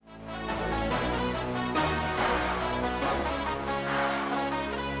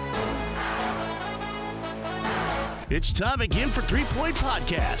It's time again for 3 Point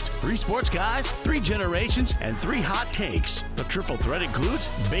Podcast. 3 sports guys, 3 generations, and 3 hot takes. The triple threat includes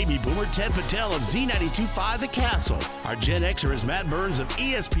baby boomer Ted Patel of Z92.5 The Castle. Our Gen Xer is Matt Burns of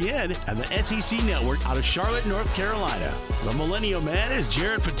ESPN and the SEC Network out of Charlotte, North Carolina. The millennial man is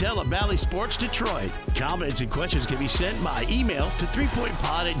Jared Patel of Valley Sports Detroit. Comments and questions can be sent by email to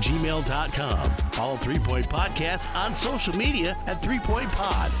 3pointpod@gmail.com. Follow 3 Point Podcast on social media at 3 Point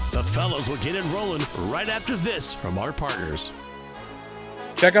Pod. The fellows will get it rolling right after this from our partners.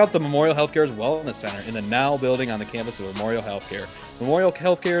 Check out the Memorial Healthcare's Wellness Center in the Now building on the campus of Memorial Healthcare. Memorial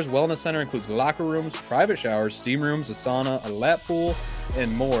Healthcare's Wellness Center includes locker rooms, private showers, steam rooms, a sauna, a lap pool,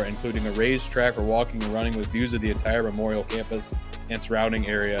 and more, including a raised track for walking and running with views of the entire Memorial campus and surrounding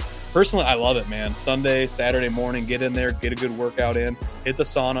area. Personally, I love it, man. Sunday, Saturday morning, get in there, get a good workout in, hit the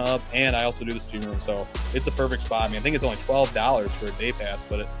sauna up, and I also do the steam room, so it's a perfect spot. I mean, I think it's only $12 for a day pass,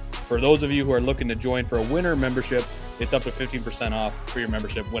 but for those of you who are looking to join for a winter membership, it's up to 15% off for your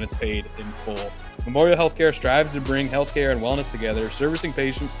membership when it's paid in full. Memorial Healthcare strives to bring healthcare and wellness together, servicing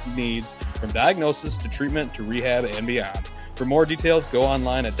patient needs from diagnosis to treatment to rehab and beyond. For more details, go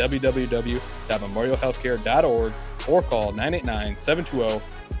online at www.memorialhealthcare.org or call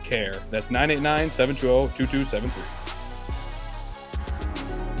 989-720-CARE. That's 989-720-2273.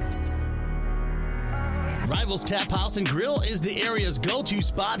 Rivals Taphouse Grille is the area's go-to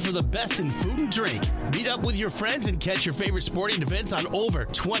spot for the best in food and drink. Meet up with your friends and catch your favorite sporting events on over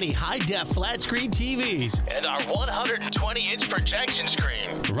 20 high-def flat-screen TVs and our 120-inch projection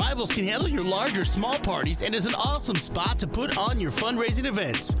screen. Rivals can handle your large or small parties and is an awesome spot to put on your fundraising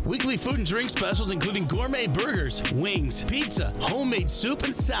events. Weekly food and drink specials including gourmet burgers, wings, pizza, homemade soup,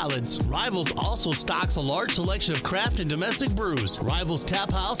 and salads. Rivals also stocks a large selection of craft and domestic brews. Rivals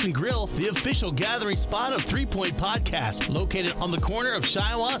Taphouse Grille, the official gathering spot of 3 Point Podcast, located on the corner of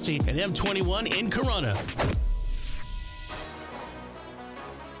Shiawassee and M21 in Corunna.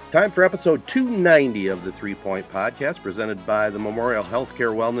 It's time for episode 290 of the 3 Point Podcast, presented by the Memorial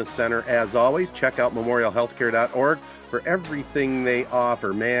Healthcare Wellness Center. As always, check out memorialhealthcare.org for everything they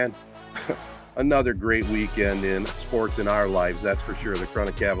offer. Man, another great weekend in sports in our lives, that's for sure. The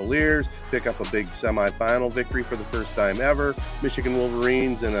Corunna Cavaliers pick up a big semifinal victory for the first time ever. Michigan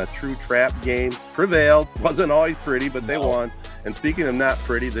Wolverines, in a true trap game, prevailed. Wasn't always pretty, but they won. And speaking of not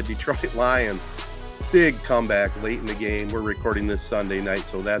pretty, the Detroit Lions, big comeback late in the game. We're recording this Sunday night,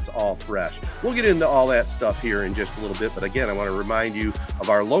 so that's all fresh. We'll get into all that stuff here in just a little bit, but again, I want to remind you of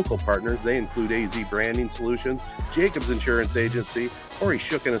our local partners. They include AZee Branding Solutions, Jacobs Insurance Agency, Kori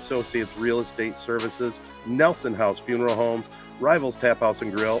Shook Associates Real Estate Services, Nelson House Funeral Homes, Rivals Taphouse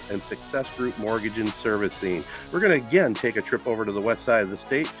Grille, and Success Group Mortgage and Servicing. We're going to again take a trip over to the west side of the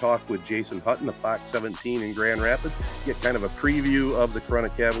state, talk with Jason Hutton of Fox 17 in Grand Rapids, get kind of a preview of the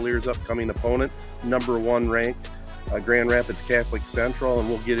Corunna Cavaliers' upcoming opponent, number 1 ranked Grand Rapids Catholic Central, and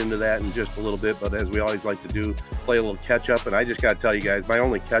we'll get into that in just a little bit. But as we always like to do, play a little catch-up. And I just got to tell you guys, my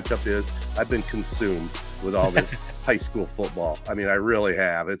only catch-up is I've been consumed with all this high school football. I mean, I really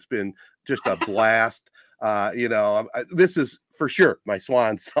have. It's been just a blast. This is for sure my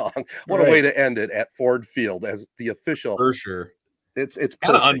swan song. What a way to end it at Ford Field as the official. For sure. It's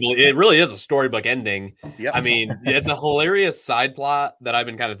kind of unbelievable. It really is a storybook ending. Yep. I mean, it's a hilarious side plot that I've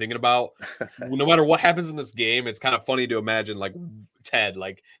been kind of thinking about. No matter what happens in this game, it's kind of funny to imagine like Ted,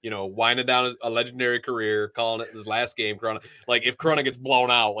 winding down a legendary career, calling it his last game. Corunna, like if Corunna gets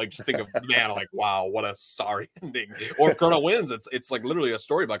blown out, like just think of wow, what a sorry ending. Or if Corunna wins, it's like literally a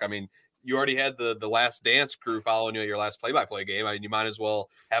storybook. I mean, you already had the Last Dance crew following you at your last play-by-play game. I mean, you might as well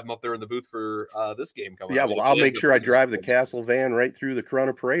have them up there in the booth for this game coming up. Yeah, well, I'll make sure I drive the Castle van right through the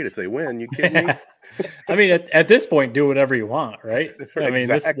Corunna Parade if they win. You kidding me? I mean, at this point, do whatever you want, right? I mean,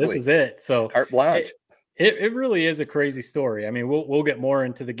 Exactly. this is it. So Carte blanche. It really is a crazy story. I mean, we'll get more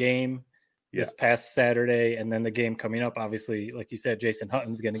into the game this past Saturday, and then the game coming up. Obviously, like you said, Jason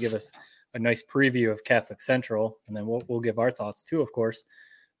Hutton's going to give us a nice preview of Catholic Central, and then we'll give our thoughts too, of course.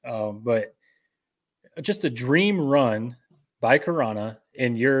 But just a dream run by Corunna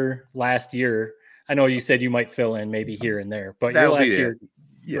in your last year. I know you said you might fill in maybe here and there, but your last year,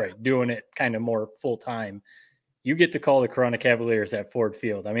 right, doing it kind of more full time. You get to call the Corunna Cavaliers at Ford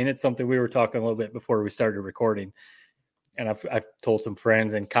Field. I mean, it's something we were talking a little bit before we started recording, and I've told some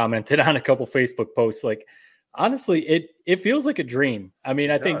friends and commented on a couple Facebook posts. Like, honestly, it feels like a dream. I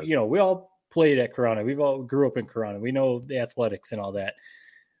mean, I think we all played at Corunna. We've all grew up in Corunna. We know the athletics and all that.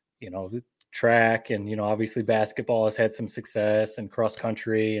 The track and, obviously basketball has had some success, and cross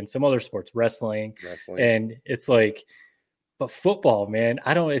country and some other sports, wrestling. And it's like, but football, man,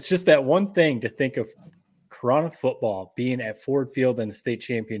 it's just that one thing to think of Corunna football being at Ford Field in the state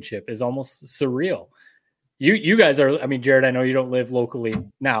championship is almost surreal. You guys are, I mean, Jared, I know you don't live locally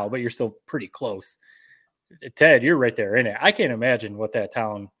now, but you're still pretty close. Ted, you're right there in it. I can't imagine what that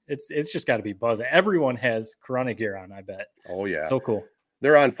town, it's just got to be buzzing. Everyone has Corunna gear on, I bet. Oh, yeah. So cool.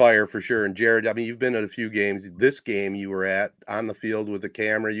 They're on fire for sure. And Jared, I mean, you've been at a few games. This game you were at on the field with the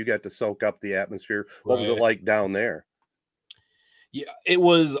camera, you got to soak up the atmosphere. What was it like down there? Yeah, it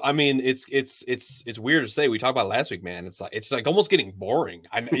was. I mean, it's weird to say. We talked about it last week, man. It's like almost getting boring.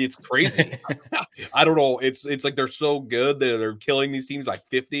 It's crazy. I don't know. It's like they're so good. They're killing these teams like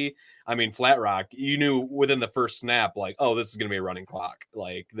 50. I mean, Flat Rock, you knew within the first snap, like, oh, this is going to be a running clock.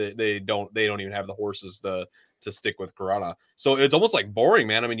 Like they don't even have the horses to stick with Corunna. So it's almost like boring,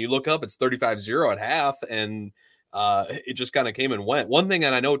 man. I mean, you look up, it's 35-0 at half, and it just kind of came and went. One thing,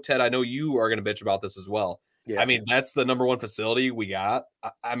 and I know, Ted, I know you are going to bitch about this as well. Yeah. I mean, that's the number one facility we got.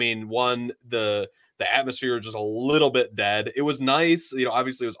 I mean, the atmosphere was just a little bit dead. It was nice. You know,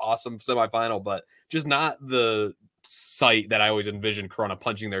 obviously it was awesome semifinal, but just not the sight that I always envisioned Corunna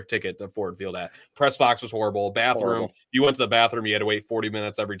punching their ticket to Ford Field at. Press box was horrible. Bathroom, you went to the bathroom, you had to wait 40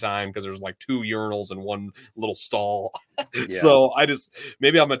 minutes every time because there's like 2 urinals and one little stall. Yeah. So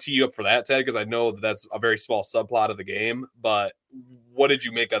maybe I'm going to tee you up for that, Ted, because I know that's a very small subplot of the game. But what did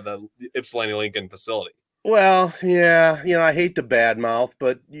you make of the Ypsilanti Lincoln facility? Well, yeah, you know, I hate to badmouth,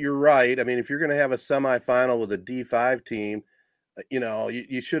 but you're right. I mean, if you're going to have a semifinal with a D5 team, you know,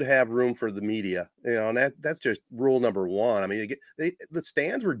 you should have room for the media, you know, and that's just rule number one. I mean, the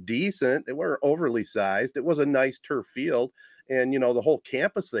stands were decent. They weren't overly sized. It was a nice turf field, and, you know, the whole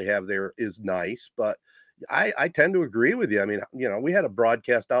campus they have there is nice, but I tend to agree with you. I mean, you know, we had a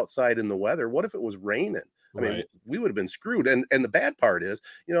broadcast outside in the weather. What if it was raining? I mean, we would have been screwed. And the bad part is,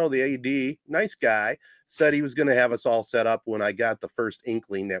 you know, the AD, nice guy, said he was going to have us all set up when I got the first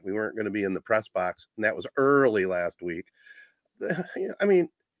inkling that we weren't going to be in the press box. And that was early last week. I mean,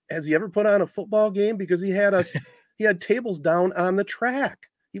 has he ever put on a football game? Because he had tables down on the track.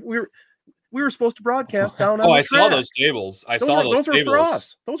 We were supposed to broadcast down on the track. Saw those tables. Those were for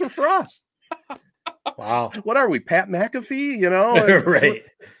us. Those were for us. Wow. What are we, Pat McAfee? You know? Right.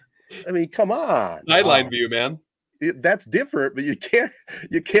 I mean, come on. Sideline view, man. That's different, but you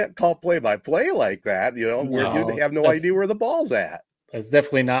can't call play-by-play like that, you know, where you have no idea where the ball's at. It's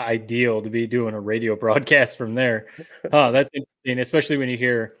definitely not ideal to be doing a radio broadcast from there. That's interesting, especially when you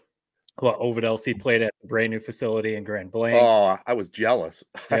hear what Ovid LC played at the brand new facility in Grand Blanc. Oh, I was jealous.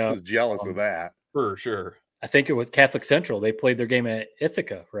 Yeah. I was jealous of that. For sure. I think it was Catholic Central. They played their game at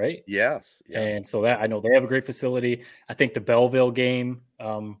Ithaca, right? Yes. And so that I know they have a great facility. I think the Belleville game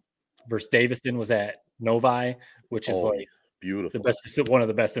versus Davison was at Novi, which is like beautiful, the best, one of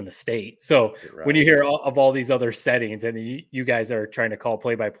the best in the state. So when you hear of all these other settings and you guys are trying to call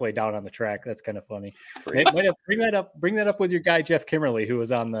play-by-play down on the track, that's kind of funny. Bring that up with your guy Jeff Kimmerly, who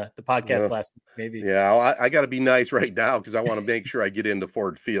was on the podcast last week. Maybe. Yeah, I got to be nice right now because I want to make sure I get into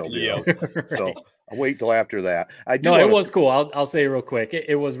Ford Field. You know? Right. So I'll wait till after that. It was cool. I'll say real quick.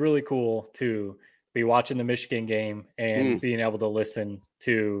 It was really cool to be watching the Michigan game and being able to listen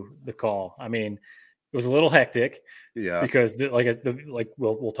to the call. I mean, it was a little hectic, because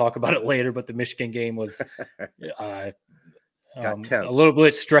we'll talk about it later. But the Michigan game was a little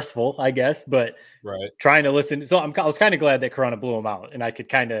bit stressful, I guess. But trying to listen, so I was kind of glad that Corunna blew them out, and I could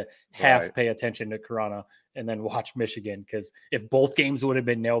kind of half pay attention to Corunna and then watch Michigan, because if both games would have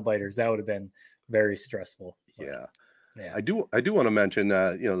been nail biters, that would have been very stressful. But, I do want to mention,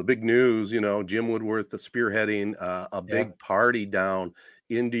 the big news. Jim Woodworth spearheading a big party down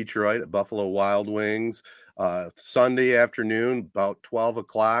in Detroit at Buffalo Wild Wings Sunday afternoon, about 12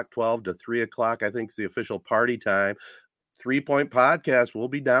 to 3 o'clock. I think is the official party time. 3 Point Podcast will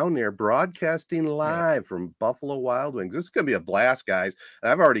be down there broadcasting live from Buffalo Wild Wings. This is going to be a blast, guys. And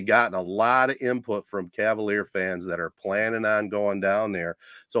I've already gotten a lot of input from Cavalier fans that are planning on going down there.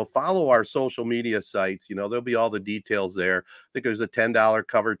 So follow our social media sites. There'll be all the details there. I think there's a $10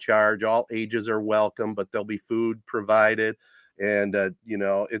 cover charge. All ages are welcome, but there'll be food provided. And,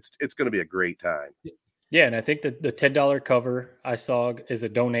 it's going to be a great time. Yeah, and I think that the $10 cover I saw is a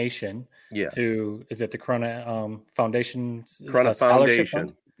donation to, is it the Corunna Foundation? Corunna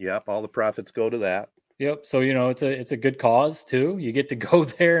Foundation. Yep, all the profits go to that. Yep. So, it's a good cause too. You get to go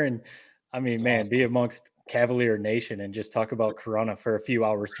there and, be amongst Cavalier Nation and just talk about Corunna for a few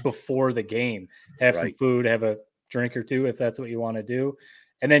hours before the game. Have some food, have a drink or two if that's what you want to do.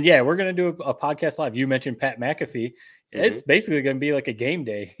 And then, we're going to do a podcast live. You mentioned Pat McAfee. It's basically going to be like a game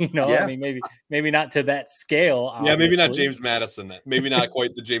day, maybe not to that scale. Obviously. Yeah, maybe not James Madison. Maybe not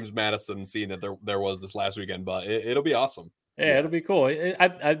quite the James Madison scene that there was this last weekend, but it'll be awesome. Yeah, it'll be cool.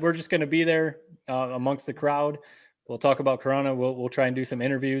 We're just going to be there amongst the crowd. We'll talk about Corunna. We'll try and do some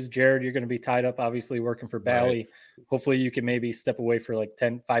interviews. Jared, you're going to be tied up, obviously, working for Bally. Right. Hopefully you can maybe step away for like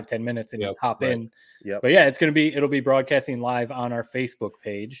 10 minutes and hop right. in. Yep. But yeah, it'll be broadcasting live on our Facebook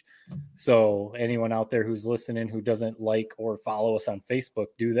page. So anyone out there who's listening who doesn't like or follow us on Facebook,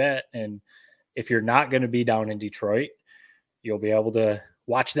 do that. And if you're not going to be down in Detroit, you'll be able to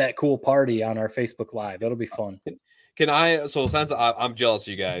watch that cool party on our Facebook Live. It'll be fun. Can I? So since I'm jealous of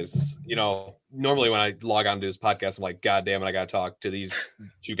you guys, you know, normally when I log on to this podcast, I'm like, God damn it, I got to talk to these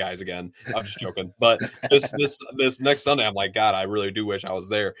two guys again. I'm just joking. But this next Sunday, I'm like, God, I really do wish I was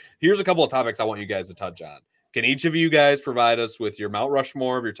there. Here's a couple of topics I want you guys to touch on. Can each of you guys provide us with your Mount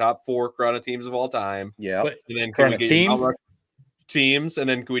Rushmore of your top 4 Corunna teams of all time? Yeah. And then can we get teams? Teams, and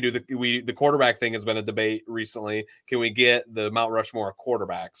then can we do the quarterback thing has been a debate recently. Can we get the Mount Rushmore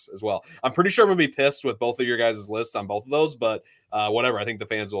quarterbacks as well? I'm pretty sure I'm gonna be pissed with both of your guys' lists on both of those, but whatever. I think the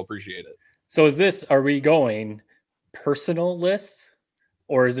fans will appreciate it. So are we going personal lists,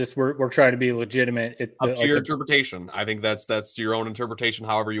 or is this we're trying to be legitimate? Up to your interpretation. I think that's your own interpretation,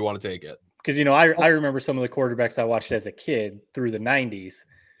 however you want to take it. Because I remember some of the quarterbacks I watched as a kid through the 90s.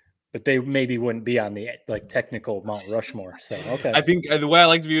 But they maybe wouldn't be on the technical Mount Rushmore. So, okay. I think the way I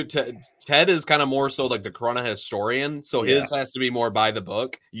like to view it, Ted is kind of more so like the Corunna historian. So his has to be more by the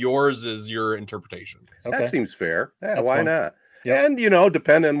book. Yours is your interpretation. Okay. That seems fair. Yeah, That's why fun. not? Yep. And,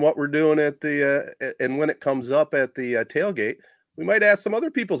 depending on what we're doing at the and when it comes up at the tailgate, we might ask some other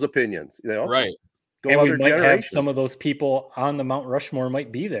people's opinions, Right. And we might have some of those people on the Mount Rushmore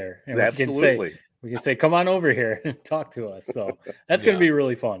might be there. And absolutely. We can say, come on over here and talk to us. So that's going to be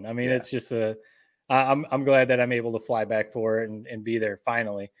really fun. I mean, it's just I'm glad that I'm able to fly back for it and be there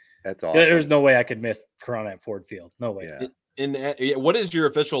finally. That's awesome. There's no way I could miss Corunna at Ford Field. No way. Yeah. And what is your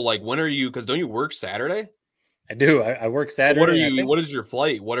official, like, when are you, because don't you work Saturday? I do. I work Saturday. What is your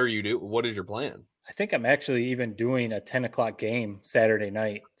flight? What are you do? What is your plan? I think I'm actually even doing a 10:00 game Saturday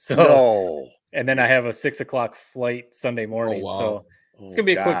night. So, and then I have a 6:00 flight Sunday morning. Oh, wow. So it's going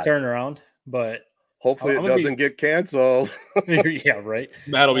to be a quick turnaround, but hopefully it doesn't get canceled. Yeah, right.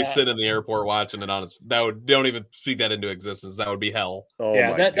 That'll be sitting in the airport watching it on its. Don't even speak that into existence. That would be hell. Oh,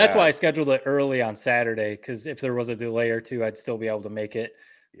 yeah, that's why I scheduled it early on Saturday, because if there was a delay or two, I'd still be able to make it.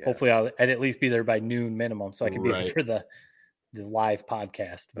 Yeah. Hopefully, I'd at least be there by noon minimum, so I can be there for the live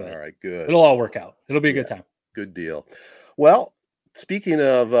podcast. But all right, good. It'll all work out. It'll be a good time. Good deal. Well, speaking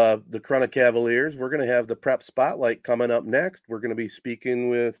of the Corunna Cavaliers, we're going to have the prep spotlight coming up next. We're going to be speaking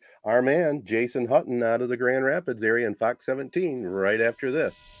with our man, Jason Hutton, out of the Grand Rapids area in Fox 17 right after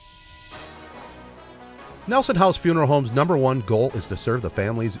this. Nelson House Funeral Home's #1 goal is to serve the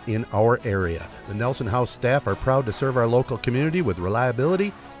families in our area. The Nelson House staff are proud to serve our local community with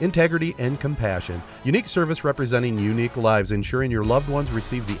reliability, integrity, and compassion. Unique service representing unique lives, ensuring your loved ones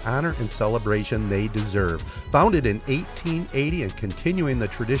receive the honor and celebration they deserve. Founded in 1880 and continuing the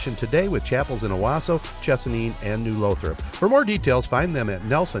tradition today with chapels in Owasso, Chesaning, and New Lothrop. For more details, find them at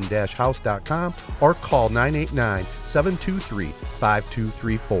nelson-house.com or call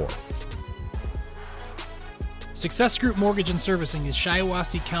 989-723-5234. Success Group Mortgage and Servicing is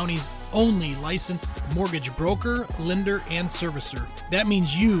Shiawassee County's only licensed mortgage broker, lender, and servicer. That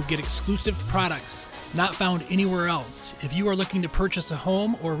means you get exclusive products not found anywhere else. If you are looking to purchase a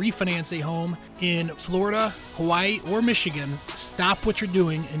home or refinance a home in Florida, Hawaii, or Michigan, stop what you're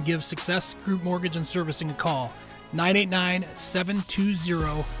doing and give Success Group Mortgage and Servicing a call.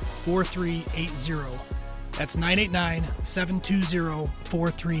 989-720-4380. That's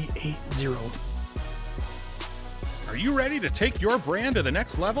 989-720-4380. Are you ready to take your brand to the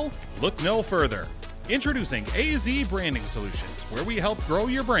next level? Look no further. Introducing AZee Branding Solutions, where we help grow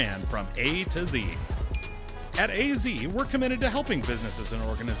your brand from A to Z. At AZee, we're committed to helping businesses and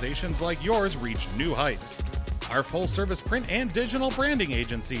organizations like yours reach new heights. Our full-service print and digital branding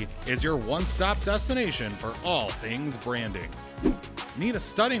agency is your one-stop destination for all things branding. Need a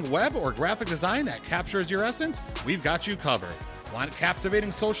stunning web or graphic design that captures your essence? We've got you covered. Want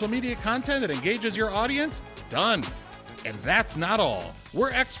captivating social media content that engages your audience? Done. And that's not all.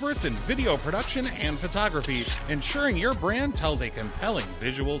 We're experts in video production and photography, ensuring your brand tells a compelling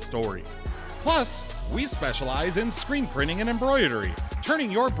visual story. Plus, we specialize in screen printing and embroidery,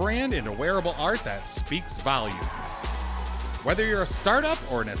 turning your brand into wearable art that speaks volumes. Whether you're a startup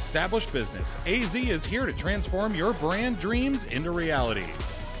or an established business, AZee is here to transform your brand dreams into reality.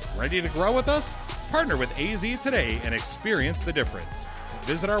 Ready to grow with us? Partner with AZee today and experience the difference.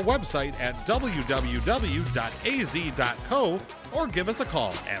 Visit our website at www.az.co or give us a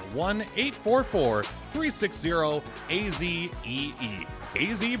call at 1-844-360-AZEE.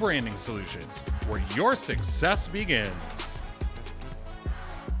 AZee Branding Solutions, where your success begins.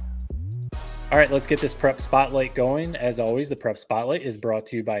 All right, let's get this Prep Spotlight going. As always, the Prep Spotlight is brought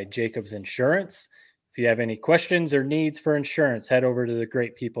to you by Jacobs Insurance. If you have any questions or needs for insurance, head over to the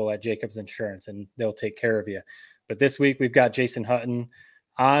great people at Jacobs Insurance and they'll take care of you. But this week we've got Jason Hutton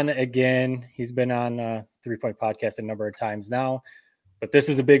on again. He's been on 3 Point Podcast a number of times now. But this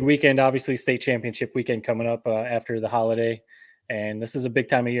is a big weekend, obviously, state championship weekend coming up after the holiday. And this is a big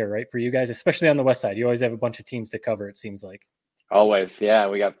time of year, right, for you guys, especially on the west side. You always have a bunch of teams to cover, it seems like. Always, yeah.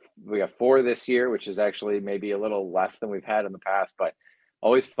 We got 4 this year, which is actually maybe a little less than we've had in the past, but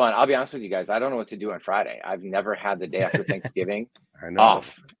always fun. I'll be honest with you guys. I don't know what to do on Friday. I've never had the day after Thanksgiving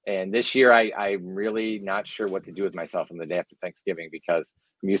off. And this year, I'm really not sure what to do with myself on the day after Thanksgiving because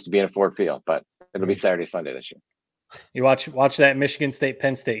I'm used to being at Ford Field, but it'll be Saturday, Sunday this year. You watch that Michigan State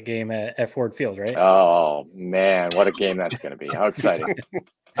Penn State game at Ford Field, right? Oh man, what a game that's going to be! How exciting!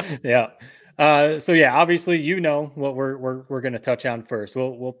 Yeah. So yeah, obviously what we're going to touch on first.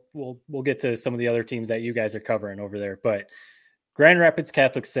 We'll get to some of the other teams that you guys are covering over there, but Grand Rapids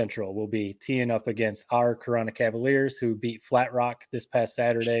Catholic Central will be teeing up against our Corunna Cavaliers, who beat Flat Rock this past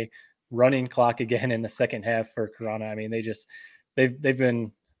Saturday. Running clock again in the second half for Corunna. I mean, they've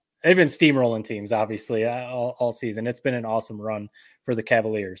been steamrolling teams, obviously, all season. It's been an awesome run for the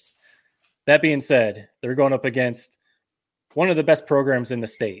Cavaliers. That being said, they're going up against one of the best programs in the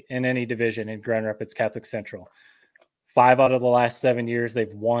state in any division in Grand Rapids Catholic Central. 5 out of the last 7 years,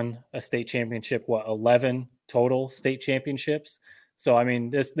 they've won a state championship, 11 total state championships. So, I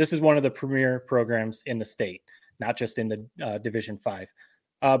mean, this is one of the premier programs in the state, not just in the Division 5.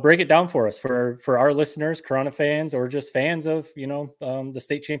 Break it down for us, for our listeners, Corunna fans, or just fans of, the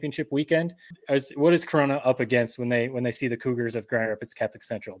state championship weekend. What is Corunna up against when they see the Cougars of Grand Rapids Catholic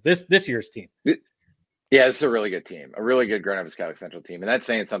Central, this year's team? Yeah, this is a really good team, a really good Grand Rapids Catholic Central team. And that's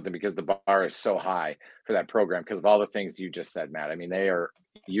saying something because the bar is so high for that program because of all the things you just said, Matt. I mean, they are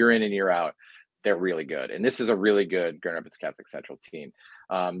year in and year out. They're really good. And this is a really good Grand Rapids Catholic Central team.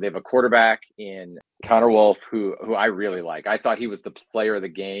 They have a quarterback in Connor Wolf, who I really like. I thought he was the player of the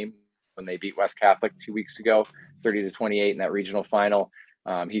game when they beat West Catholic 2 weeks ago, 30-28 in that regional final.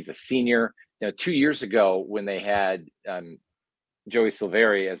 He's a senior. 2 years ago when they had Joey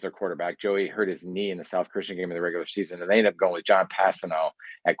Silveri as their quarterback, Joey hurt his knee in the South Christian game in the regular season, and they ended up going with John Passano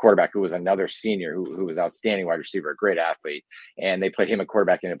at quarterback, who was another senior who was outstanding wide receiver, a great athlete, and they played him at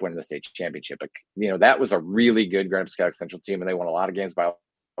quarterback and ended up winning the state championship. But that was a really good Grand Rapids Catholic Central team, and they won a lot of games by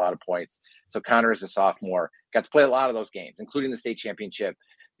a lot of points. So Connor is a sophomore, got to play a lot of those games, including the state championship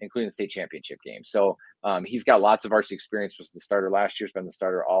game. So he's got lots of varsity experience. Was the starter last year, has been the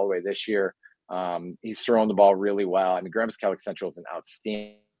starter all the way this year. He's throwing the ball really well. I mean, Grand Rapids Catholic Central is an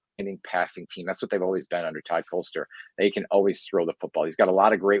outstanding passing team. That's what they've always been under Todd Colster. They can always throw the football. He's got a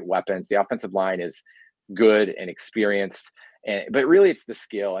lot of great weapons. The offensive line is good and experienced, but really it's the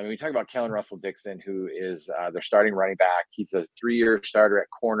skill. I mean, we talk about Kellen Russell Dixon, who is their starting running back. He's a 3-year starter at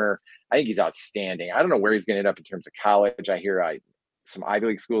corner. I think he's outstanding. I don't know where he's going to end up in terms of college. I hear some Ivy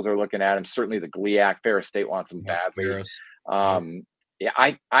League schools are looking at him. Certainly the GLIAC, Ferris State wants him badly.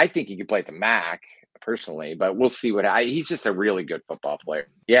 Yeah, I think he could play at the MAC personally, but we'll see he's just a really good football player.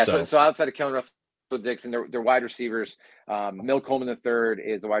 Yeah. So outside of Kellen Russell Dixon, they're wide receivers. Mill Coleman III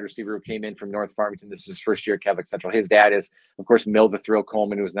is a wide receiver who came in from North Farmington. This is his first year at Catholic Central. His dad is, of course, Mill the Thrill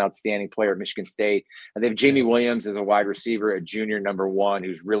Coleman, who was an outstanding player at Michigan State. And they have Jamie Williams as a wide receiver, a junior number 1,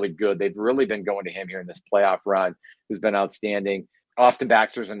 who's really good. They've really been going to him here in this playoff run, who's been outstanding. Austin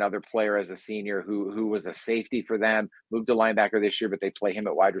Baxter is another player as a senior who was a safety for them, moved to linebacker this year, but they play him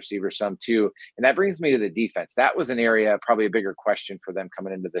at wide receiver some too. And that brings me to the defense. That was an area, probably a bigger question for them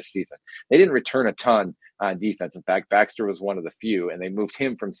coming into this season. They didn't return a ton on defense. In fact, Baxter was one of the few, and they moved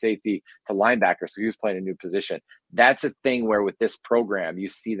him from safety to linebacker, so he was playing a new position. That's a thing where with this program, you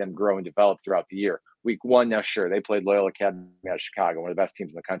see them grow and develop throughout the year. Week 1, now sure, they played Loyola Academy out of Chicago, one of the best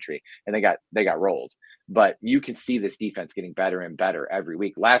teams in the country, and they got rolled. But you can see this defense getting better and better every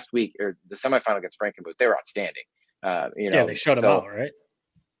week. Last week, or the semifinal against Frankenmuth, they were outstanding. They shut them out, right?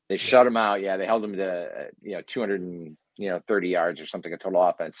 They shut them out. Yeah, they held them to 230 yards or something, a total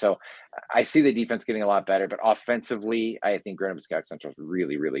offense. So I see the defense getting a lot better, but offensively, I think Grand Rapids Catholic Central is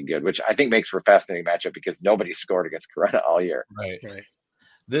really, really good, which I think makes for a fascinating matchup because nobody scored against Corunna all year. Right.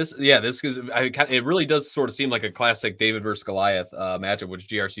 This is it really does sort of seem like a classic David versus Goliath matchup, which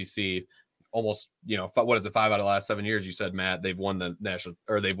GRCC almost, what is it, 5 out of the last 7 years? You said, Matt, they've won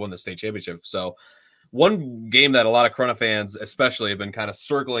the state championship. So one game that a lot of Corunna fans especially have been kind of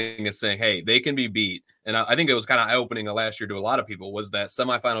circling is saying, hey, they can be beat. And I think it was kind of eye-opening last year to a lot of people was that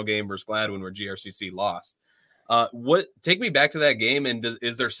semifinal game versus Gladwin where GRCC lost. Take me back to that game, and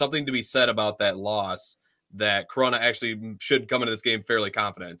is there something to be said about that loss that Corunna actually should come into this game fairly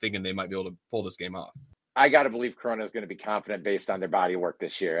confident, thinking they might be able to pull this game off. I got to believe Corunna is going to be confident based on their body work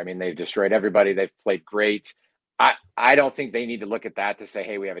this year. I mean, they've destroyed everybody. They've played great. I don't think they need to look at that to say,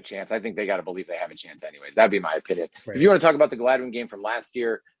 hey, we have a chance. I think they got to believe they have a chance anyways. That'd be my opinion. Right. If you want to talk about the Gladwin game from last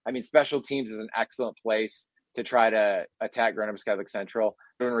year, I mean, special teams is an excellent place to try to attack Grand Rapids Catholic Central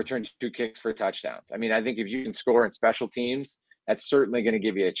and return 2 kicks for touchdowns. I mean, I think if you can score in special teams, that's certainly going to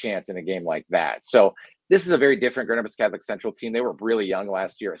give you a chance in a game like that. So this is a very different Grand Rapids Catholic Central team. They were really young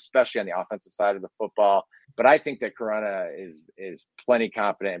last year, especially on the offensive side of the football. But I think that Corunna is plenty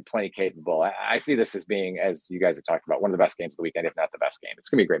confident and plenty capable. I see this as being, as you guys have talked about, one of the best games of the weekend, if not the best game. It's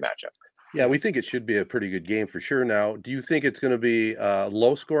going to be a great matchup. Yeah, we think it should be a pretty good game for sure. Now, do you think it's going to be a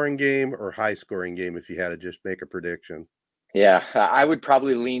low-scoring game or high-scoring game if you had to just make a prediction? Yeah, I would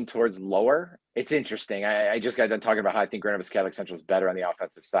probably lean towards lower. It's interesting. I just got done talking about how I think Grand Rapids Catholic Central is better on the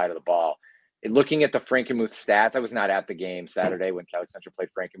offensive side of the ball. Looking at the Frankenmuth stats, I was not at the game Saturday when Catholic Central played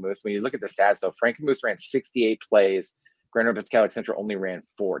Frankenmuth. When you look at the stats, though, Frankenmuth ran 68 plays. Grand Rapids Catholic Central only ran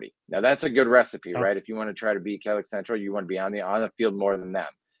 40. Now, that's a good recipe, right? If you want to try to beat Catholic Central, you want to be on the field more than them.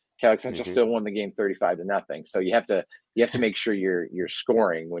 Catholic Central still won the game 35-0. So you have to make sure you're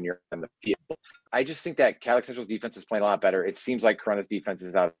scoring when you're on the field. I just think that Catholic Central's defense is playing a lot better. It seems like Corunna's defense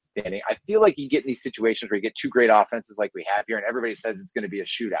is outstanding. I feel like you get in these situations where you get 2 great offenses like we have here, and everybody says it's going to be a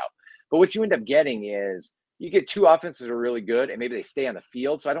shootout. But what you end up getting is you get 2 offenses that are really good, and maybe they stay on the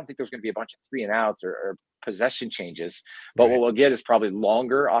field. So I don't think there's going to be a bunch of 3 and outs or possession changes. But what we'll get is probably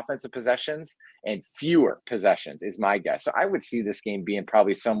longer offensive possessions and fewer possessions is my guess. So I would see this game being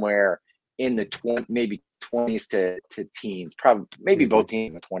probably somewhere in the maybe 20s to teens, probably maybe both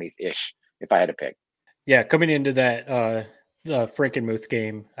teams in the 20s-ish if I had to pick. Yeah, coming into that the Frankenmuth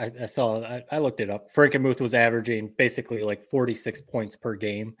game, I looked it up. Frankenmuth was averaging basically like 46 points per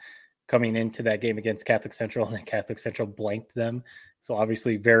game coming into that game against Catholic Central, and then Catholic Central blanked them. So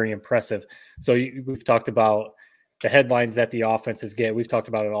obviously very impressive. So we've talked about the headlines that the offenses get. We've talked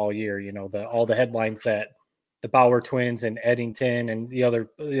about it all year, all the headlines that the Bauer twins and Eddington and the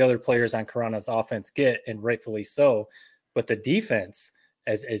other players on Corunna's offense get, and rightfully so. But the defense,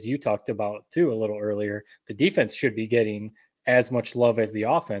 as you talked about too a little earlier, the defense should be getting as much love as the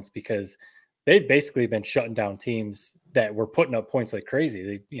offense, because they've basically been shutting down teams that were putting up points like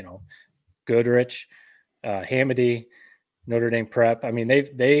crazy. Goodrich, Hamady, Notre Dame Prep. I mean,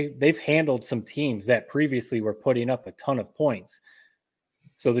 they've handled some teams that previously were putting up a ton of points.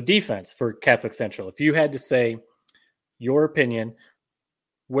 So the defense for Catholic Central, if you had to say your opinion,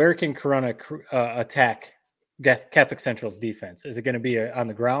 where can Corunna attack Catholic Central's defense? Is it going to be on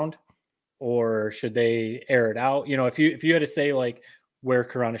the ground, or should they air it out? If you had to say like where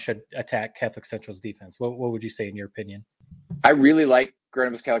Corunna should attack Catholic Central's defense, what would you say in your opinion? I really like Grand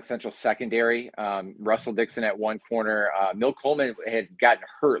Rapids Catholic Central secondary. Russell Dixon at one corner. Mill Coleman had gotten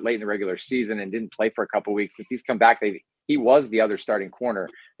hurt late in the regular season and didn't play for a couple weeks. Since he's come back, he was the other starting corner.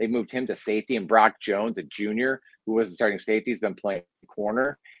 They moved him to safety, and Brock Jones, a junior who was the starting safety, has been playing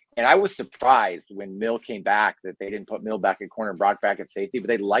corner. And I was surprised when Mill came back that they didn't put Mill back at corner and Brock back at safety, but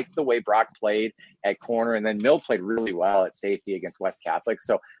they liked the way Brock played at corner. And then Mill played really well at safety against West Catholic.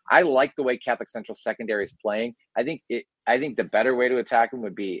 So I like the way Catholic Central secondary is playing. I think the better way to attack them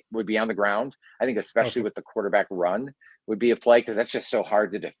would be on the ground. I think especially with the quarterback run would be a play, because that's just so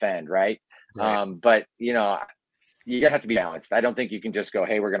hard to defend. Right. But you have to be balanced. I don't think you can just go,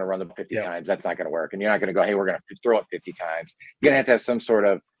 hey, we're going to run the 50 times. That's not going to work. And you're not going to go, hey, we're going to throw it 50 times. You're going to have some sort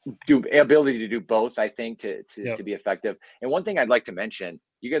of ability to do both, I think, to be effective. And one thing I'd like to mention,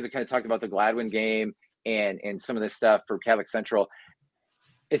 you guys have kind of talked about the Gladwin game and some of this stuff for Catholic Central.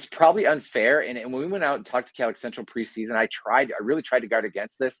 It's probably unfair. And when we went out and talked to Catholic Central preseason, I really tried to guard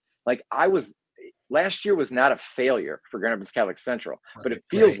against this. Like last year was not a failure for Grand Rapids Catholic Central, but it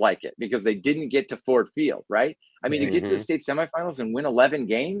feels like it because they didn't get to Ford Field, right? I mean, to get to the state semifinals and win 11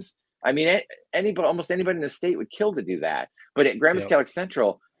 games, I mean, almost anybody in the state would kill to do that. But at Grand Rapids Catholic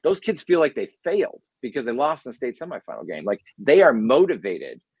Central, those kids feel like they failed because they lost in the state semifinal game. Like, they are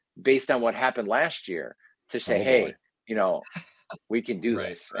motivated based on what happened last year to say, hey, we can do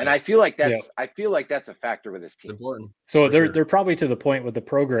this. And I feel like that's a factor with this team. Important. So they're probably to the point with the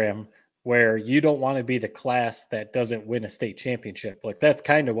program where you don't want to be the class that doesn't win a state championship. Like, that's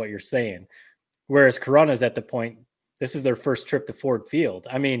kind of what you're saying. Whereas Corunna's at the point, this is their first trip to Ford Field.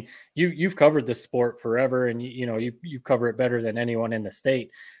 I mean, you've covered this sport forever, and you cover it better than anyone in the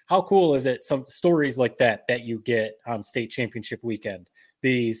state. How cool is it? Some stories like that you get on state championship weekend,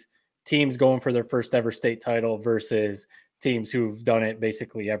 these teams going for their first ever state title versus teams who've done it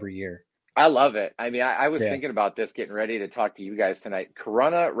basically every year. I love it. I mean, I was thinking about this, getting ready to talk to you guys tonight.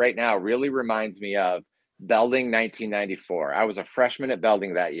 Corunna right now really reminds me of Belding 1994. I was a freshman at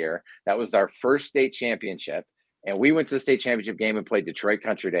Belding that year. That was our first state championship. And we went to the state championship game and played Detroit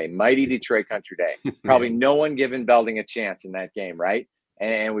Country Day, mighty Detroit Country Day. Probably no one giving Belding a chance in that game, right?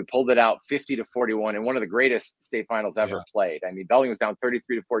 And we pulled it out 50-41 in one of the greatest state finals ever played. I mean, Belding was down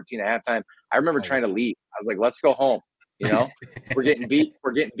 33-14 at halftime. I remember trying to leave. I was like, let's go home. You know, we're getting beat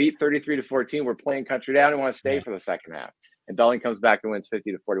 33-14. We're playing Country Day. I don't want to stay for the second half. And Belding comes back and wins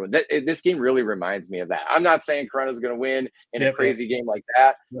 50-41. This game really reminds me of that. I'm not saying Corunna's going to win in a crazy game like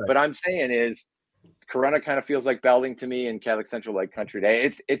that. Right. But I'm saying is Corunna kind of feels like Belding to me, and Catholic Central like Country Day.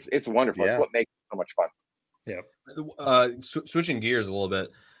 It's wonderful. It's what makes it so much fun. Yeah. Switching gears a little bit,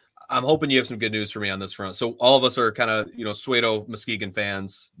 I'm hoping you have some good news for me on this front. So all of us are kind of, Suedo Muskegon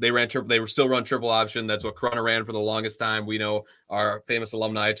fans. They were still run triple option. That's what Corunna ran for the longest time. We know our famous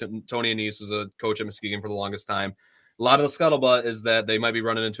alumni, Tony Anise, was a coach at Muskegon for the longest time. A lot of the scuttlebutt is that they might be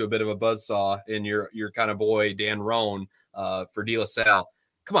running into a bit of a buzzsaw in your kind of boy, Dan Roan, for De La Salle.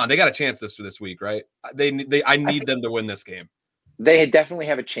 Come on, they got a chance this week, right? I need them to win this game. They definitely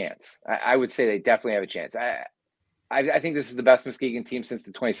have a chance. I would say they definitely have a chance. I think this is the best Muskegon team since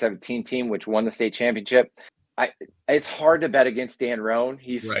the 2017 team, which won the state championship. It's hard to bet against Dan Roan.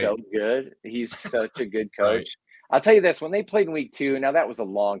 He's so good. He's such a good coach. Right. I'll tell you this, when they played in week 2, now that was a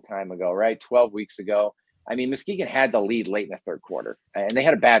long time ago, right? 12 weeks ago. I mean, Muskegon had the lead late in the third quarter, and they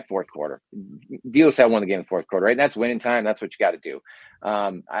had a bad fourth quarter. De La Salle won the game in the fourth quarter, right? And that's winning time. That's what you got to do.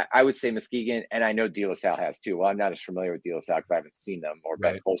 I would say Muskegon, and I know De La Salle has too. Well, I'm not as familiar with De La Salle because I haven't seen them or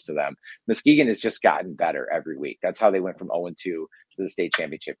been close to them. Muskegon has just gotten better every week. That's how they went from 0-2 to the state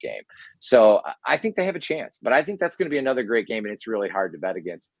championship game. So I think they have a chance, but I think that's going to be another great game, and it's really hard to bet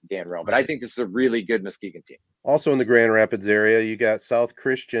against Dan Roan. But I think this is a really good Muskegon team. Also in the Grand Rapids area, you got South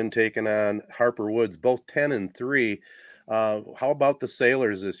Christian taking on Harper Woods, both 10-3. How about the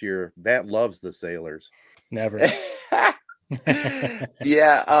Sailors this year? Bat loves the Sailors. Never.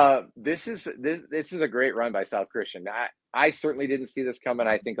 This is a great run by South Christian. I certainly didn't see this coming.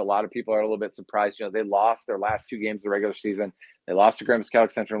 I think a lot of people are a little bit surprised. They lost their last 2 games of the regular season. They lost to Grand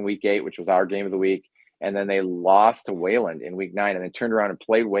Catholic Central in week 8, which was our game of the week. And then they lost to Wayland in week 9 and then turned around and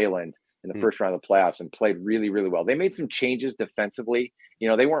played Wayland in the first round of the playoffs and played really, really well. They made some changes defensively.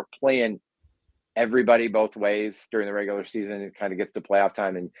 They weren't playing everybody both ways during the regular season. It kind of gets to playoff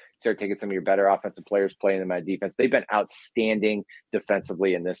time and start taking some of your better offensive players, playing them at defense. They've been outstanding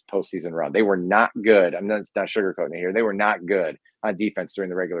defensively in this postseason run. They were not good. I'm not sugarcoating it here. They were not good on defense during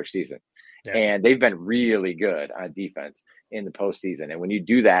the regular season. Yeah. And they've been really good on defense in the postseason. And when you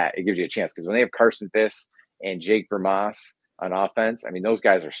do that, it gives you a chance, because when they have Carson Biss and Jake Vermas on offense, I mean, those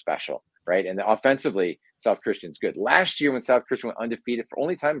guys are special, right? And offensively, South Christian's good. Last year, when South Christian went undefeated for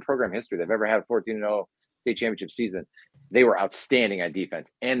only time in program history they've ever had a 14-0 state championship season, they were outstanding on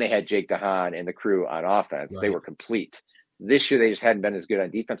defense, and they had Jake DeHaan and the crew on offense. Right. They were complete. This year, they just hadn't been as good on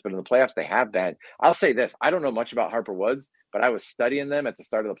defense, but in the playoffs, they have been. I'll say this: I don't know much about Harper Woods, but I was studying them at the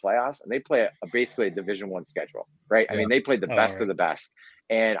start of the playoffs, and they play basically a Division I schedule, right? Yeah. I mean, they played the best of the best,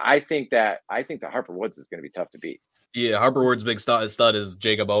 and I think that Harper Woods is going to be tough to beat. Yeah, Harper Woods' big stud is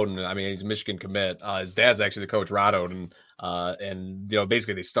Jacob Oden. I mean, he's a Michigan commit. His dad's actually the coach, Rod Oden. And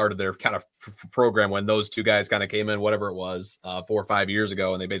basically they started their kind of program when those two guys kind of came in, whatever it was, 4 or 5 years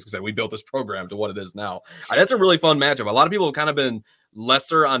ago. And they basically said, we built this program to what it is now. That's a really fun matchup. A lot of people have kind of been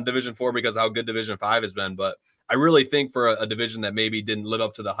lesser on Division 4 because of how good Division 5 has been. But I really think for a division that maybe didn't live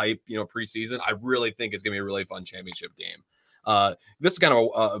up to the hype, preseason, I really think it's going to be a really fun championship game. This is kind of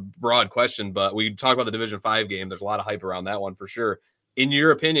a broad question, but we talk about the Division 5 game. There's a lot of hype around that one for sure. In your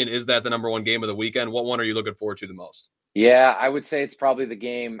opinion, is that the number one game of the weekend? What one are you looking forward to the most? Yeah, I would say it's probably the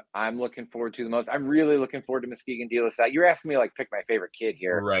game I'm looking forward to the most. I'm really looking forward to Muskegon De La Salle. You're asking me pick my favorite kid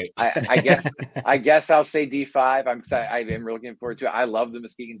here. Right. I guess I'll say D5. I'm really looking forward to it. I love the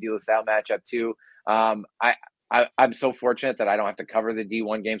Muskegon De La Salle matchup too. I'm so fortunate that I don't have to cover the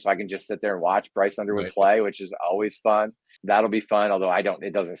D1 game, so I can just sit there and watch Bryce Underwood play, which is always fun. That'll be fun. Although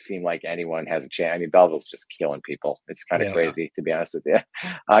it doesn't seem like anyone has a chance. I mean, Belleville's just killing people. It's kind of crazy, to be honest with you.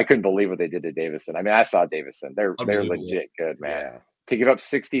 I couldn't believe what they did to Davison. I mean, I saw Davison. They're legit good, man. Yeah. To give up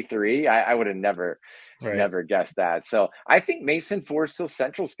 63, I would have never guessed that. So I think Mason Forest Hill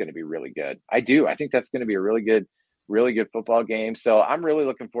Central is going to be really good. I do. I think that's going to be a really good football game. So I'm really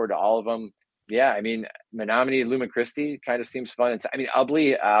looking forward to all of them. Yeah, I mean, Menominee and Lumen Christi kind of seems fun. I mean,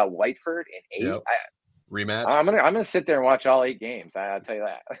 Ubley, Whiteford in 8. Rematch. I'm gonna sit there and watch all 8 games. I'll tell you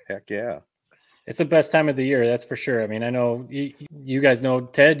that. Heck yeah. It's the best time of the year, that's for sure. I mean, I know you guys know,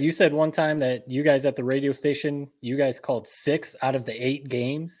 Ted, you said one time that you guys at the radio station, you guys called 6 out of the 8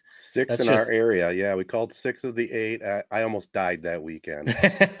 games. Six in our area. Yeah, we called 6 of the 8. I almost died that weekend.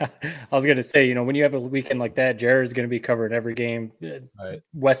 I was going to say, when you have a weekend like that, Jared's going to be covering every game. Right.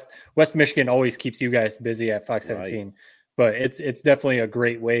 West Michigan always keeps you guys busy at Fox 17. Right. But it's definitely a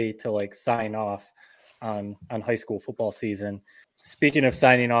great way to like sign off on high school football season. Speaking of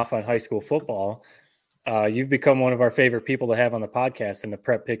signing off on high school football, you've become one of our favorite people to have on the podcast in the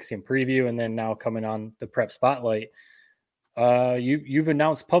Prep Pigskin Preview, and then now coming on the Prep Spotlight. You've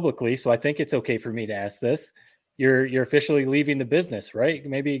announced publicly, so I think it's okay for me to ask this. You're officially leaving the business, right?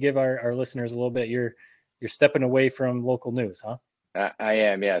 Maybe give our listeners a little bit. You're stepping away from local news, huh? I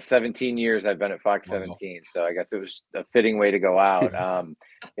am, yeah. 17 years I've been at Fox 17, so I guess it was a fitting way to go out.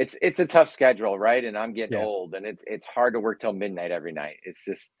 It's a tough schedule, right? And I'm getting old, and it's hard to work till midnight every night. It's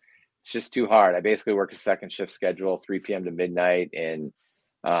just too hard. I basically work a second shift schedule, 3 p.m. to midnight, and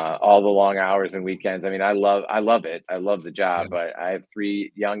all the long hours and weekends. I mean, I love it. I love the job, but I have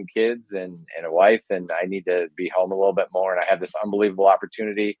 3 young kids and a wife, and I need to be home a little bit more. And I have this unbelievable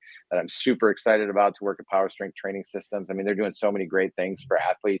opportunity that I'm super excited about to work at Power Strength Training Systems. I mean, they're doing so many great things for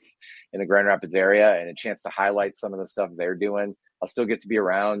athletes in the Grand Rapids area, and a chance to highlight some of the stuff they're doing. I'll still get to be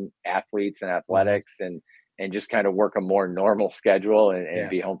around athletes and athletics and just kind of work a more normal schedule and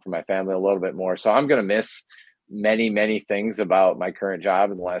be home for my family a little bit more. So I'm going to miss many things about my current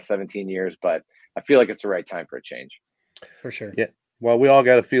job in the last 17 years, but I feel like it's the right time for a change. For sure. Yeah. Well, we all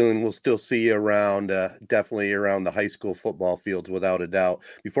got a feeling we'll still see you around, definitely around the high school football fields, without a doubt.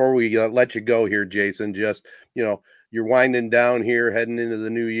 Before we let you go here, Jason, just, you're winding down here, heading into the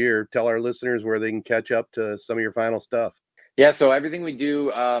new year. Tell our listeners where they can catch up to some of your final stuff. Yeah, so everything we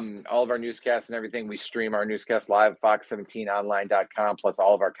do, all of our newscasts and everything, we stream our newscasts live at fox17online.com, plus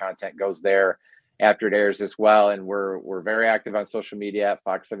all of our content goes there after it airs as well. And we're very active on social media at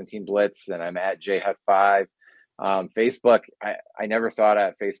Fox 17 Blitz, and I'm at JHut5. Facebook, I never thought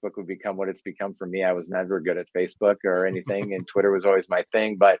Facebook would become what it's become for me. I was never good at Facebook or anything, and Twitter was always my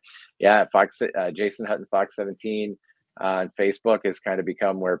thing. But yeah, Jason Hutton, Fox 17 on Facebook has kind of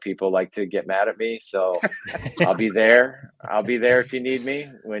become where people like to get mad at me. So I'll be there. I'll be there if you need me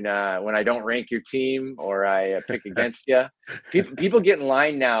when I don't rank your team or I pick against you. People get in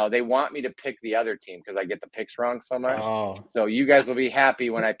line now. They want me to pick the other team because I get the picks wrong so much. Oh. So you guys will be happy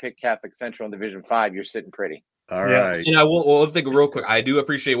when I pick Catholic Central in Division 5. You're sitting pretty. All right. And I will think real quick. I do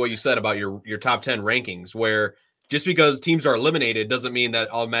appreciate what you said about your top 10 rankings, where just because teams are eliminated doesn't mean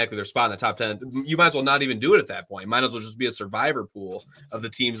that automatically they're spot in the top 10. You might as well not even do it at that point. Might as well just be a survivor pool of the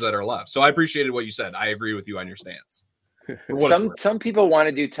teams that are left. So I appreciated what you said. I agree with you on your stance. Some people want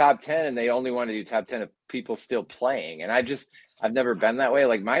to do top 10 and they only want to do top 10 of people still playing. And I've never been that way.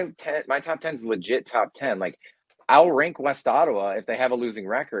 Like my top 10 is legit top 10. Like I'll rank West Ottawa if they have a losing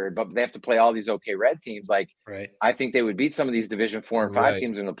record, but they have to play all these OK Red teams. Like I think they would beat some of these Division 4 and 5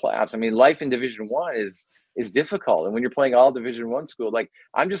 teams in the playoffs. I mean, life in Division 1 is difficult. And when you're playing all Division 1 school, like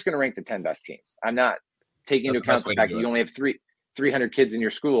I'm just going to rank the 10 best teams. I'm not taking into account the fact that you only have 300 kids in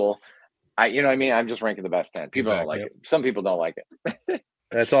your school. You know what I mean? I'm just ranking the best 10. People don't like it. Some people don't like it.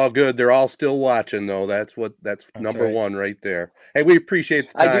 That's all good. They're all still watching though. That's number one right there. Hey, we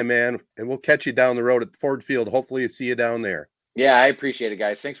appreciate the time, man. And we'll catch you down the road at Ford Field. Hopefully see you down there. Yeah, I appreciate it,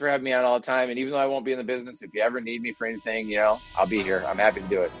 guys. Thanks for having me on all the time. And even though I won't be in the business, if you ever need me for anything, I'll be here. I'm happy to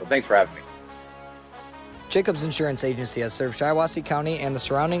do it. So thanks for having me. Jacobs Insurance Agency has served Shiawassee County and the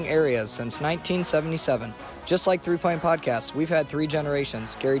surrounding areas since 1977. Just like 3 Point Podcast, we've had 3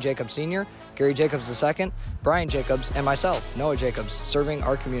 generations: Gary Jacobs Sr., Gary Jacobs II, Brian Jacobs, and myself, Noah Jacobs, serving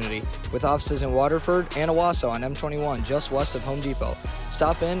our community with offices in Waterford and Owasso on M21, just west of Home Depot.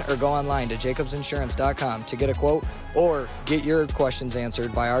 Stop in or go online to jacobsinsurance.com to get a quote or get your questions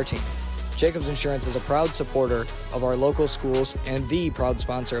answered by our team. Jacobs Insurance is a proud supporter of our local schools and the proud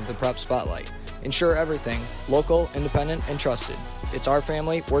sponsor of the Prep Spotlight. Insure everything, local, independent, and trusted. It's our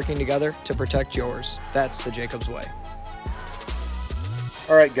family working together to protect yours. That's the Jacobs way.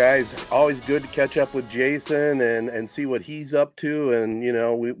 All right, guys, always good to catch up with Jason and see what he's up to. And,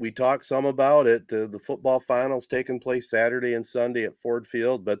 we talked some about it. The football finals taking place Saturday and Sunday at Ford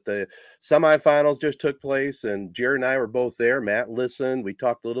Field, but the semifinals just took place, and Jared and I were both there. Matt listened. We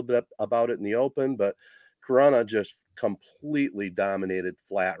talked a little bit about it in the open, but Corunna just completely dominated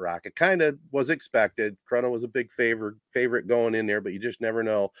Flat Rock. It kind of was expected. Corunna was a big favorite going in there, but you just never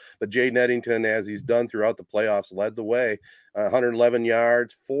know. But Jay Nettington, as he's done throughout the playoffs, led the way. 111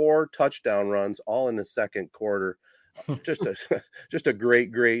 yards, 4 touchdown runs, all in the second quarter. just a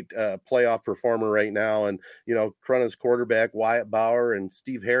great playoff performer right now. And Corunna's quarterback Wyatt Bauer and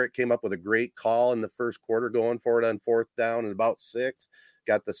Steve Herrick came up with a great call in the first quarter, going for it on 4th down and about 6.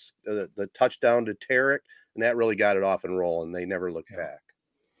 Got the touchdown to Tarek, and that really got it off and rolling. They never looked back.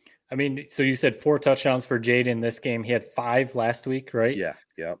 I mean, so you said 4 touchdowns for Jade in this game. He had 5 last week, right? Yeah.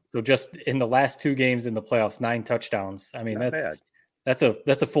 So just in the last 2 games in the playoffs, 9 touchdowns. I mean, Not bad. That's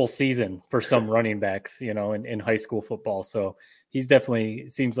a full season for some running backs, in high school football. So he's definitely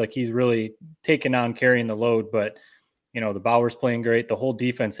seems like he's really taken on carrying the load. But the Bauer's playing great. The whole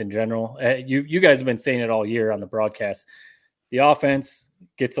defense in general. You guys have been saying it all year on the broadcast. The offense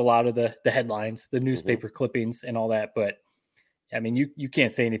gets a lot of the headlines, the newspaper clippings, and all that. But I mean, you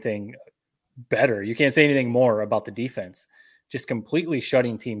can't say anything better. You can't say anything more about the defense. Just completely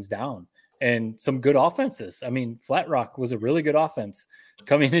shutting teams down. And some good offenses. I mean, Flat Rock was a really good offense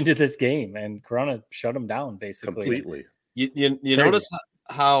coming into this game, and Corunna shut them down basically. Completely. You notice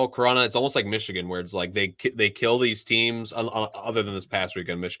how Corunna, it's almost like Michigan, where it's like they kill these teams. Other than this past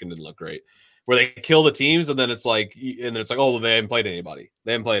weekend, Michigan didn't look great. Where they kill the teams, and then it's like, oh, they haven't played anybody.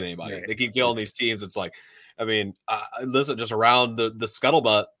 Right. They keep killing these teams. It's like, I mean, listen, just around the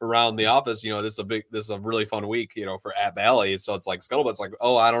scuttlebutt around the office, this is a really fun week, for at Valley. So it's like scuttlebutt's like,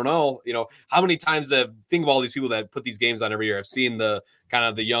 oh, I don't know, how many times think of all these people that put these games on every year. I've seen the kind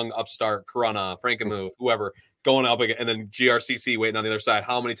of the young upstart Corunna, Frankenmuth, whoever going up again, and then GRCC waiting on the other side.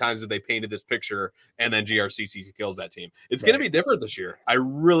 How many times have they painted this picture and then GRCC kills that team? It's going to be different this year. I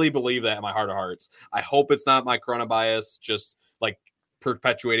really believe that in my heart of hearts. I hope it's not my Corunna bias, just like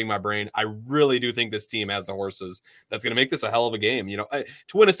perpetuating my brain. I really do think this team has the horses that's going to make this a hell of a game. To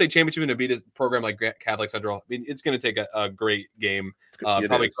win a state championship and to beat a program like Catholic Central, I mean, it's going to take a great game,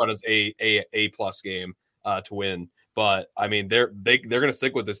 probably Corunna's a plus game to win. But I mean, they're going to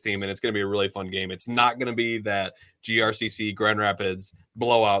stick with this team, and it's going to be a really fun game. It's not going to be that GRCC Grand Rapids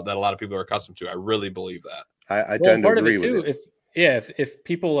blowout that a lot of people are accustomed to. I really believe that. I tend to agree with you. If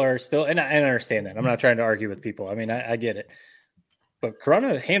people are still, and I understand that, I'm not trying to argue with people. I mean, I get it. But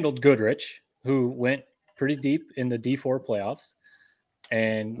Corunna handled Goodrich, who went pretty deep in the D4 playoffs,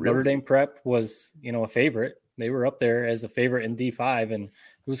 and Notre Dame Prep was, a favorite. They were up there as a favorite in D5, and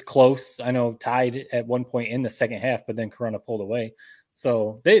it was close. I know tied at one point in the second half, but then Corunna pulled away.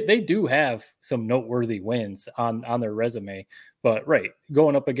 So they do have some noteworthy wins on their resume. But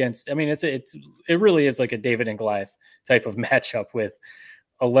going up against, I mean, it really is like a David and Goliath type of matchup with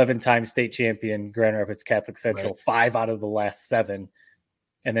 11-time state champion Grand Rapids Catholic Central, 5 out of the last 7,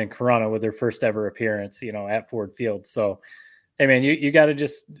 and then Corunna with their first ever appearance, at Ford Field. So, hey man, you got to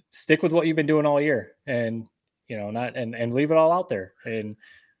just stick with what you've been doing all year, and not and leave it all out there. And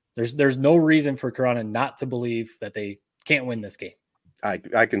there's no reason for Corunna not to believe that they can't win this game. I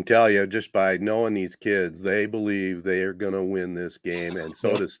can tell you just by knowing these kids, they believe they are going to win this game. And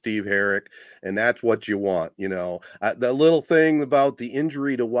so does Steve Herrick. And that's what you want. The little thing about the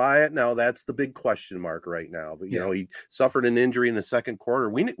injury to Wyatt. Now that's the big question mark right now, but he suffered an injury in the second quarter.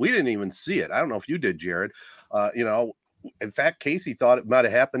 We didn't even see it. I don't know if you did, Jared. In fact, Casey thought it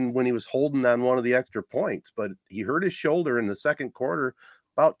might've happened when he was holding on one of the extra points, but he hurt his shoulder in the second quarter,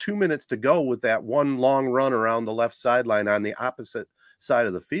 about 2 minutes to go with that one long run around the left sideline on the opposite side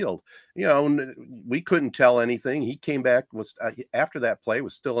of the field. We couldn't tell anything. He came back, was after that play,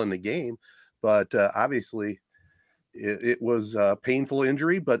 was still in the game, but obviously it was a painful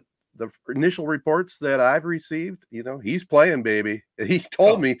injury. But the initial reports that I've received, he's playing, baby. He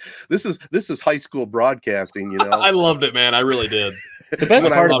told me this is high school broadcasting. I loved it, man. I really did. The best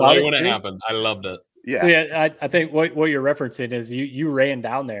part about it when it happened, I loved it. Yeah. So I think what you're referencing is you ran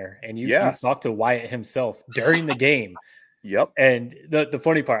down there and you talked to Wyatt himself during the game. Yep. And the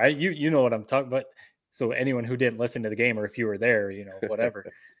funny part, you know what I'm talking about. So anyone who didn't listen to the game, or if you were there, whatever,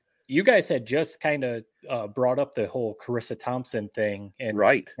 you guys had just kind of brought up the whole Carissa Thompson thing and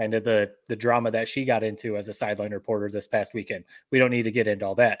kind of the drama that she got into as a sideline reporter this past weekend. We don't need to get into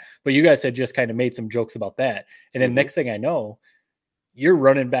all that, but you guys had just kind of made some jokes about that. And then next thing I know, you're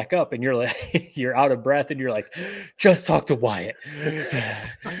running back up and you're like, you're out of breath and you're like, just talk to Wyatt.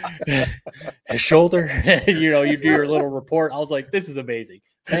 His shoulder, you do your little report. I was like, this is amazing.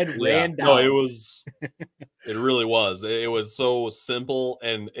 Ted ran down. No, it really was. It was so simple.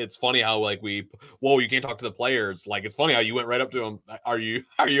 And it's funny how you can't talk to the players. Like, it's funny how you went right up to him. Are you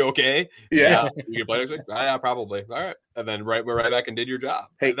okay? Yeah. You can play next week? Yeah, probably. All right. And then we're right back and did your job.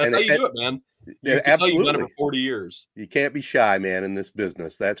 Hey, that's how you do it, man. Absolutely. You've done it for 40 years. You can't be shy, man, in this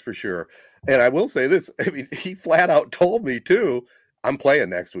business. That's for sure. And I will say this. I mean, he flat out told me too, I'm playing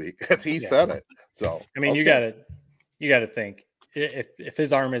next week. He said it. So, I mean, you gotta think if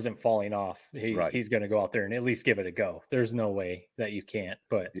his arm isn't falling off, Right. he's going to go out there and at least give it a go. There's no way that you can't.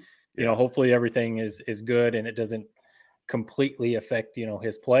 But you know, hopefully everything is good and it doesn't completely affect, you know,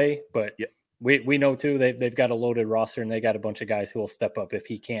 his play. But we know too they've got a loaded roster and they got a bunch of guys who will step up if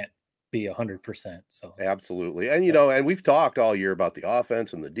he can't be 100%. So absolutely. And you know, and we've talked all year about the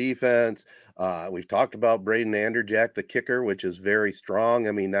offense and the defense. We've talked about Braden Anderjack, the kicker, which is very strong.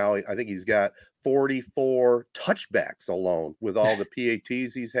 I mean, now I think he's got 44 touchbacks alone with all the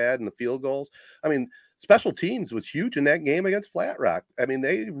PATs he's had and the field goals. I mean, special teams was huge in that game against Flat Rock. I mean,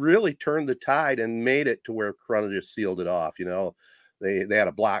 they really turned the tide and made it to where Corunna just sealed it off. You know, they had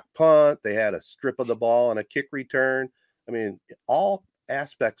a block punt, they had a strip of the ball and a kick return. I mean, all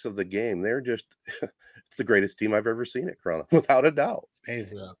aspects of the game. They're just, it's the greatest team I've ever seen at Corunna, without a doubt. It's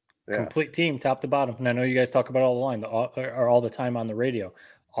amazing. Yeah. Complete team, top to bottom. And I know you guys talk about all the time on the radio.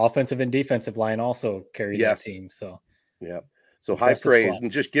 Offensive and defensive line also carry that team. So, so high praise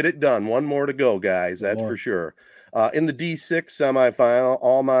and just get it done. One more to go, guys. That's for sure. In the D6 semifinal,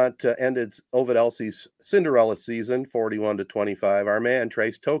 Almont ended Ovid Elsie's Cinderella season 41-25. Our man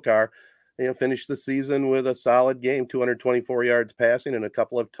Trace Tokar, finished the season with a solid game, 224 yards passing and a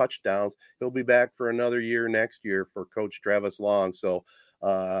couple of touchdowns. He'll be back for another year next year for Coach Travis Long. So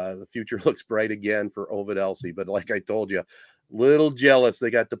the future looks bright again for Ovid Elsie. But like I told you, little jealous they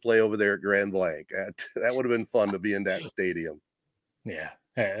got to play over there at Grand Blanc. That would have been fun to be in that stadium. Yeah,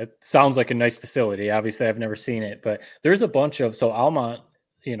 it sounds like a nice facility. Obviously, I've never seen it, but there's a bunch of, so Almont,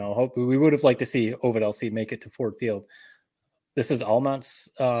 hope we would have liked to see Ovid Elsie make it to Ford Field. This is Almont's,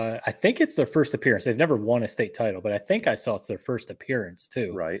 I think it's their first appearance. They've never won a state title, but I think I saw it's their first appearance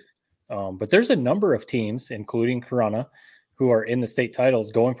too. Right. But there's a number of teams, including Corunna, who are in the state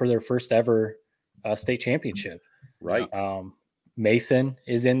titles going for their first ever state championship. Right. Mason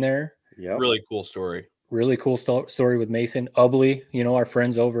is in there. Yeah. Really cool story. Really cool story with Mason. Ubley, our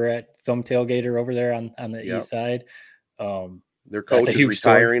friends over at Thumb Tailgater over there on the east side. Their coach is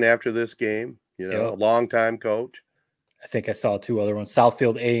retiring after this game, a longtime coach. I think I saw two other ones.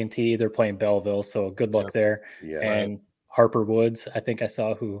 Southfield A&T, they're playing Belleville, so good luck there. Yeah. And Harper Woods, I think I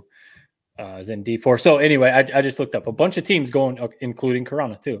saw who is in D4. So anyway, I just looked up a bunch of teams going, including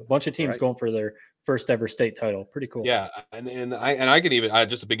Corunna too. A bunch of teams going for their first ever state title. Pretty cool. Yeah, and I can even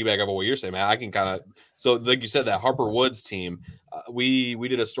just to piggyback on what you're saying, man. I can kind of, so like you said, that Harper Woods team, we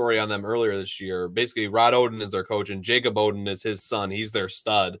did a story on them earlier this year. Basically, Rod Oden is their coach, and Jacob Oden is his son. He's their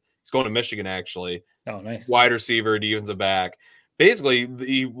stud. He's going to Michigan actually. Oh, nice. Wide receiver, defensive back. Basically,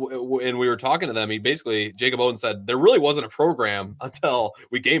 and we were talking to them. Jacob Oden said there really wasn't a program until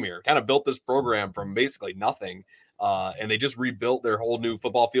we came here. Kind of built this program from basically nothing. And they just rebuilt their whole new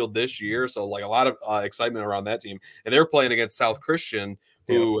football field this year. So like a lot of excitement around that team. And they're playing against South Christian,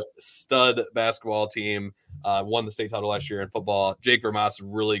 who stud basketball team, won the state title last year in football. Jake Vermas is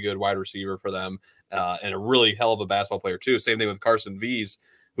really good wide receiver for them, and a really hell of a basketball player too. Same thing with Carson Vies,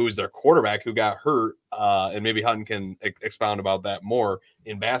 who's their quarterback who got hurt. And maybe Hutton can expound about that more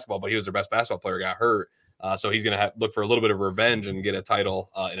in basketball, but he was their best basketball player, got hurt. So he's going to look for a little bit of revenge and get a title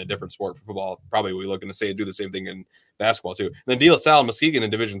in a different sport for football. Probably we're looking to do the same thing in basketball too. And then De La Salle and Muskegon in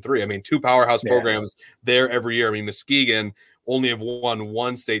Division III. I mean, two powerhouse programs there every year. I mean, Muskegon only have won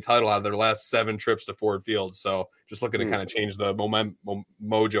one state title out of their last 7 trips to Ford Field. So just looking to kind of change the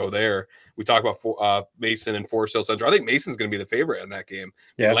mojo there. We talk about Mason and Forest Hill Central. I think Mason's going to be the favorite in that game.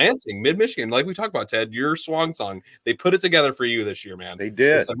 Yeah. Lansing, Mid-Michigan, like we talked about, Ted, your swan song. They put it together for you this year, man. They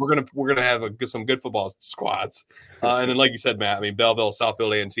did. Like, we're gonna have some good football squads. And then, like you said, Matt, I mean, Belleville,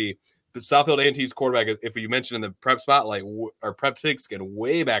 Southfield A&T. Southfield A&T's quarterback, if you mentioned in the prep spotlight or prep pigskin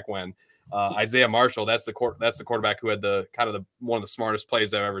way back when, Isaiah Marshall, that's the quarterback who had one of the smartest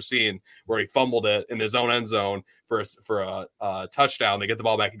plays I've ever seen, where he fumbled it in his own end zone for a touchdown. They get the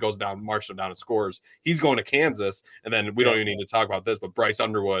ball back, he goes down, Marshall down and scores. He's going to Kansas, and then we don't even need to talk about this, but Bryce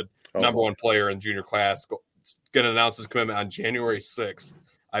Underwood, number 1 player in junior class, going to announce his commitment on January 6th,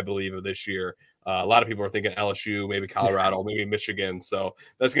 I believe, of this year. A lot of people are thinking LSU, maybe Colorado, maybe Michigan. So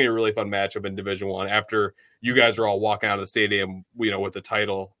that's going to be a really fun matchup in Division I. After you guys are all walking out of the stadium, with the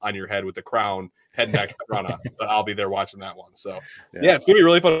title on your head, with the crown, heading back to Corunna. But I'll be there watching that one. So, yeah, it's going to be a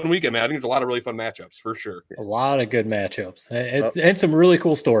really fun weekend, man. I think there's a lot of really fun matchups for sure. A lot of good matchups and some really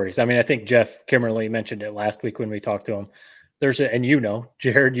cool stories. I mean, I think Jeff Kimmerly mentioned it last week when we talked to him. And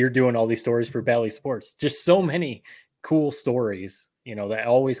Jared, you're doing all these stories for Bally Sports. Just so many cool stories, that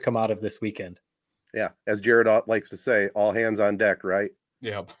always come out of this weekend. Yeah, as Jared likes to say, all hands on deck, right?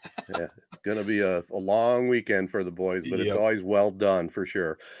 Yeah. Yeah, it's going to be a long weekend for the boys, but it's always well done for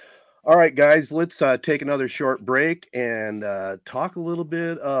sure. All right, guys, let's take another short break and talk a little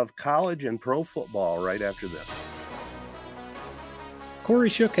bit of college and pro football right after this. Kori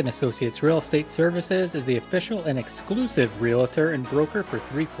Shook Associates Real Estate Services is the official and exclusive realtor and broker for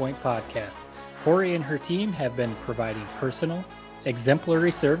 3 Point Podcast. Kori and her team have been providing personal,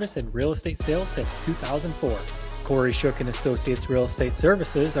 exemplary service in real estate sales since 2004. Kori Shook Associates Real Estate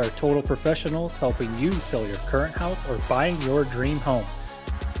Services are total professionals helping you sell your current house or buying your dream home.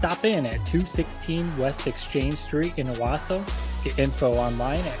 Stop in at 216 West Exchange Street in Owasso. Get info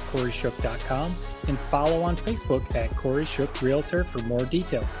online at korishook.com and follow on Facebook at Kori Shook Realtor for more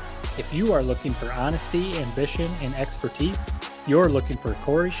details. If you are looking for honesty, ambition, and expertise, you're looking for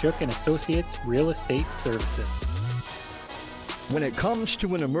Kori Shook Associates Real Estate Services. When it comes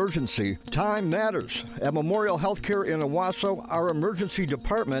to an emergency, time matters. At Memorial Healthcare in Owasso, our emergency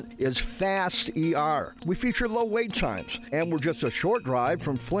department is Fast ER. We feature low wait times, and we're just a short drive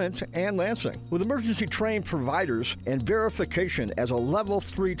from Flint and Lansing. With emergency trained providers and verification as a Level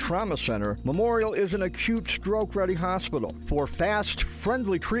 3 trauma center, Memorial is an acute stroke-ready hospital. For fast,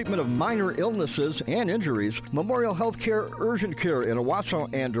 friendly treatment of minor illnesses and injuries, Memorial Healthcare Urgent Care in Owasso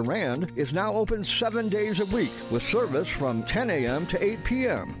and Durand is now open 7 days a week with service from 10 a.m. to 8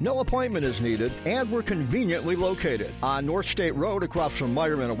 p.m. No appointment is needed, and we're conveniently located on North State Road across from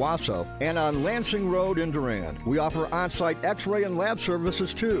Meyer and Owasso and on Lansing Road in Durand. We offer on-site x-ray and lab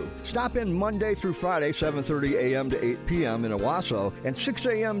services too. Stop in Monday through Friday, 7:30 a.m. to 8 p.m. in Owasso and 6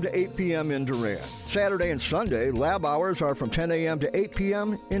 a.m. to 8 p.m. in Durand. Saturday and Sunday, lab hours are from 10 a.m. to 8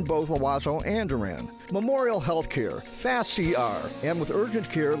 p.m. in both Owasso and Durand. Memorial Healthcare, Fast ER, and with urgent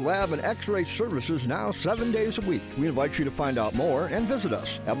care, lab, and x-ray services now 7 days a week. We invite you to find out more and visit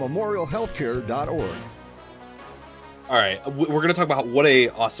us at memorialhealthcare.org. All right, we're going to talk about what a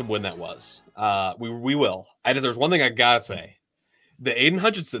awesome win that was. We will. There's one thing I got to say. The Aiden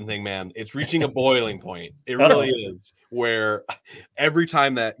Hutchinson thing, man, it's reaching a boiling point. It really is, where every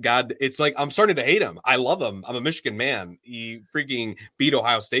time that it's like I'm starting to hate him. I love him. I'm a Michigan man. He freaking beat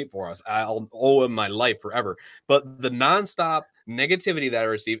Ohio State for us. I'll owe him my life forever. But the nonstop negativity that I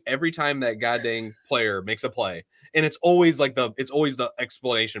receive every time that goddamn player makes a play, and it's always the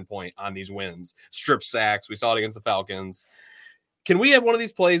explanation point on these wins. Strip sacks. We saw it against the Falcons. Can we have one of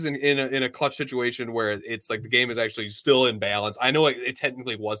these plays in a clutch situation where it's like the game is actually still in balance? I know it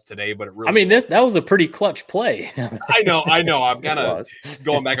technically was today, but it really. I mean, that was a pretty clutch play. I know. I'm kind of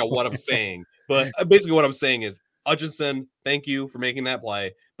going back on what I'm saying, but basically what I'm saying is, Hutchinson, thank you for making that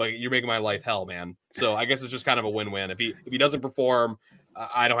play, but you're making my life hell, man. So I guess it's just kind of a win-win. If he doesn't perform,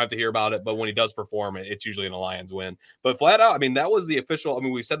 I don't have to hear about it, but when he does perform, it's usually an Lions win. But flat out, I mean, that was the official. I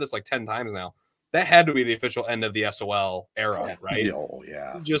mean, we've said this like 10 times now. That had to be the official end of the SOL era, right? Oh,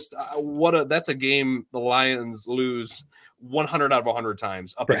 yeah. Just that's a game the Lions lose 100 out of 100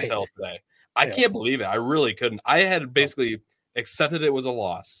 times up until today. I can't believe it. I really couldn't. I had basically accepted it was a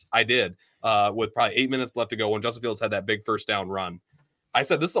loss. I did, with probably 8 minutes left to go when Justin Fields had that big first down run. I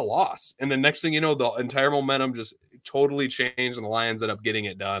said, this is a loss. And then next thing you know, the entire momentum just totally changed and the Lions ended up getting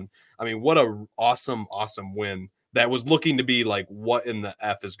it done. I mean, what a awesome win. That was looking to be like, what in the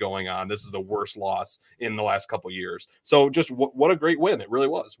F is going on? This is the worst loss in the last couple of years. So just what a great win. It really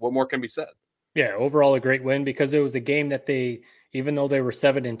was. What more can be said? Yeah, overall a great win, because it was a game that even though they were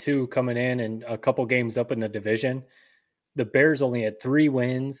 7-2 coming in and a couple games up in the division, the Bears only had 3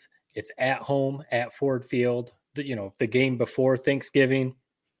 wins. It's at home at Ford Field, the game before Thanksgiving.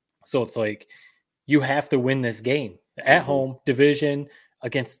 So it's like, you have to win this game at home, division,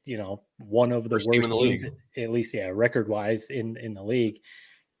 against, one of the worst teams, at least, record wise in the league.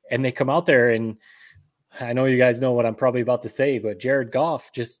 And they come out there, and I know you guys know what I'm probably about to say, but Jared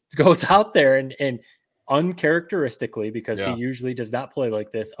Goff just goes out there and uncharacteristically, because he usually does not play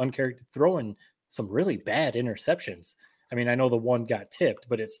like this, throwing some really bad interceptions. I mean, I know the one got tipped,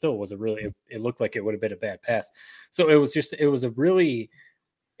 but it still was it looked like it would have been a bad pass. So it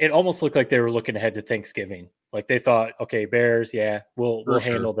almost looked like they were looking ahead to Thanksgiving. Like they thought, okay, Bears, we'll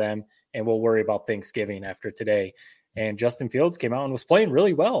handle them, and we'll worry about Thanksgiving after today. And Justin Fields came out and was playing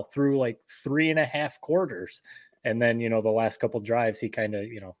really well through like 3.5 quarters. And then, the last couple drives, he kind of,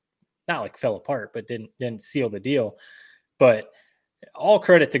 not like fell apart, but didn't seal the deal. But all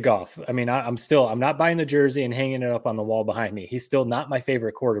credit to Goff. I mean, I'm not buying the jersey and hanging it up on the wall behind me. He's still not my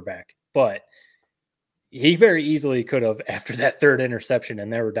favorite quarterback, but he very easily could have, after that third interception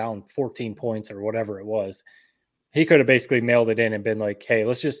and they were down 14 points or whatever it was, he could have basically mailed it in and been like, hey,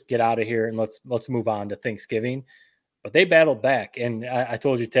 let's just get out of here and let's move on to Thanksgiving. But they battled back. And I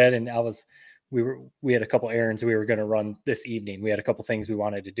told you, Ted, and we had a couple errands we were going to run this evening. We had a couple things we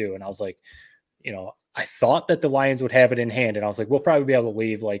wanted to do. And I was like, I thought that the Lions would have it in hand. And I was like, we'll probably be able to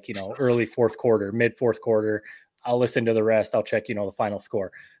leave early fourth quarter, mid fourth quarter. I'll listen to the rest. I'll check, the final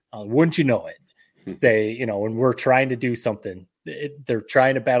score. Wouldn't you know it? They, when we're trying to do something, they're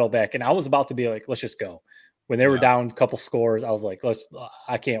trying to battle back. And I was about to be like, let's just go. When they were down a couple scores, I was like,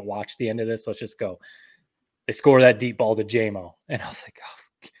 I can't watch the end of this. Let's just go. They score that deep ball to JMO. And I was like,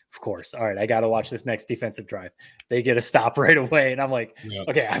 oh, of course. All right, I got to watch this next defensive drive. They get a stop right away. And I'm like,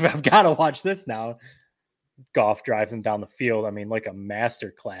 okay, I've got to watch this now. Goff drives him down the field. I mean, like a master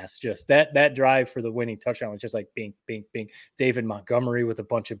class. Just that drive for the winning touchdown was just like bing, bing, bing. David Montgomery with a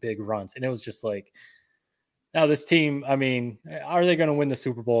bunch of big runs. And it was just like, now this team, I mean, are they going to win the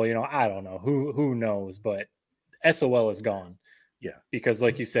Super Bowl? You know, I don't know. Who knows? But SOL is gone. Yeah. Because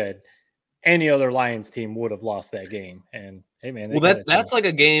like you said, any other Lions team would have lost that game. And hey, man, that's like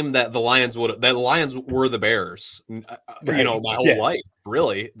a game that the Lions were the Bears, Right. you know, my whole life,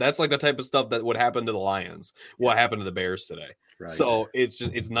 really. That's like the type of stuff that would happen to the Lions. What happened to the Bears today. Right. So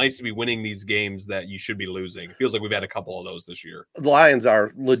it's nice to be winning these games that you should be losing. It feels like we've had a couple of those this year. The Lions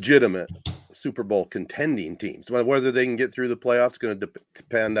are legitimate Super Bowl contending teams. Whether they can get through the playoffs is going to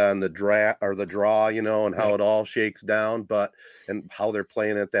depend on the draft or the draw, you know, and how it all shakes down, and how they're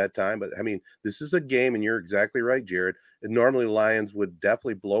playing at that time. But I mean, this is a game, and you're exactly right, Jared. And normally the Lions would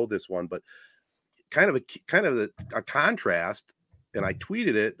definitely blow this one, but kind of a contrast. And I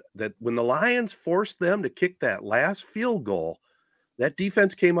tweeted it that when the Lions forced them to kick that last field goal, that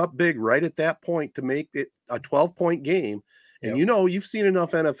defense came up big right at that point to make it a 12-point game. And, you know, you've seen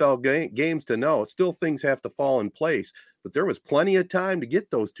enough NFL games to know still things have to fall in place. But there was plenty of time to get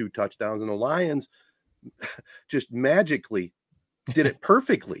those 2 touchdowns. And the Lions just magically did it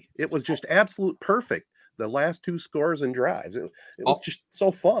perfectly. It was just absolute perfect. The last 2 scores and drives. It was just so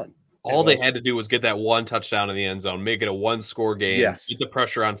fun. All they had to do was get that 1 touchdown in the end zone, make it a 1-score game, get the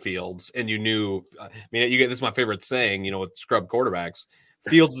pressure on Fields, and you knew. I mean, this is my favorite saying, you know, with scrub quarterbacks.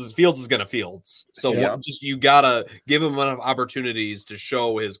 Fields is going to Fields. So you gotta give him enough opportunities to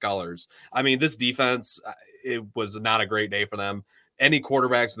show his colors. I mean, this defense, it was not a great day for them. Any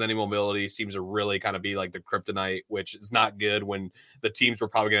quarterbacks with any mobility seems to really kind of be like the kryptonite, which is not good when the teams we're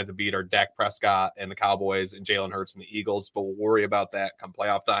probably going to have to beat are Dak Prescott and the Cowboys and Jalen Hurts and the Eagles, but we'll worry about that come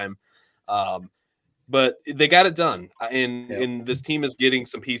playoff time. But they got it done. And this team is getting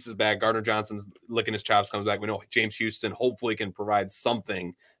some pieces back. Gardner Johnson's licking his chops, comes back. We know James Houston hopefully can provide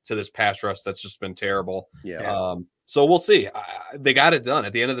something to this pass rush that's just been terrible. So we'll see. They got it done.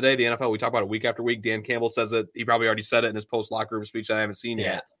 At the end of the day, the NFL, we talk about it week after week. Dan Campbell says it. He probably already said it in his post locker room speech that I haven't seen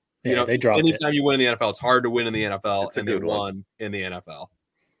yet. You know, they dropped anytime you win in the NFL, it's hard to win in the NFL, and they won in the NFL.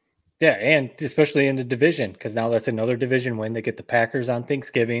 Yeah, and especially in the division, because now that's another division win. They get the Packers on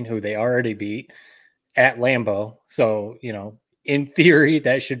Thanksgiving, who they already beat at Lambeau. So, you know, in theory,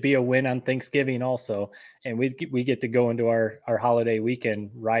 that should be a win on Thanksgiving also. And we get to go into our holiday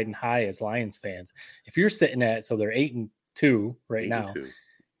weekend riding high as Lions fans. If you're sitting at, so they're 8-2 right now.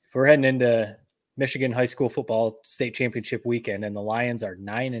 If we're heading into Michigan high school football state championship weekend and the Lions are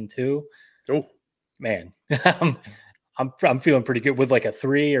 9-2, oh man, I'm feeling pretty good with like a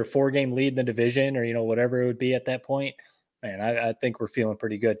 3 or 4 game lead in the division, or, you know, whatever it would be at that point. Man, I think we're feeling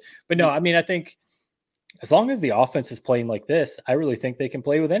pretty good. But no, I mean, I think as long as the offense is playing like this, I really think they can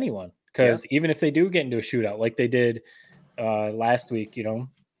play with anyone. Because even if they do get into a shootout like they did last week, you know,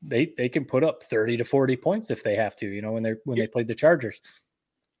 they can put up 30 to 40 points if they have to, you know, when they played the Chargers.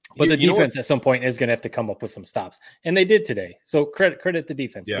 But the defense at some point is going to have to come up with some stops, and they did today. So credit the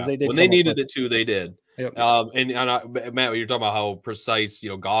defense. Yeah, they did when they needed it to, they did. Yep. And Matt, you're talking about how precise, you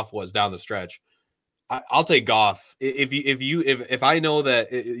know, Goff was down the stretch. I'll take Goff. If I know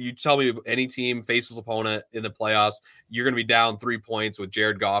that you tell me any team faces opponent in the playoffs, you're going to be down 3 points with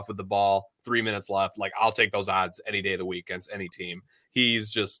Jared Goff with the ball, 3 minutes left. Like, I'll take those odds any day of the week against any team. He's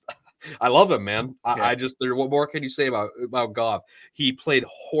just, I love him, man. What more can you say about Goff? He played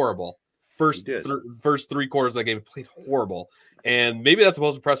horrible. First 3 quarters of that game, he played horrible. And maybe that's the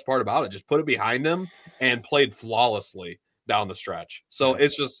most impressive part about it. Just put it behind him and played flawlessly down the stretch. So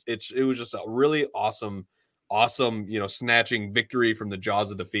it was just a really awesome, you know, snatching victory from the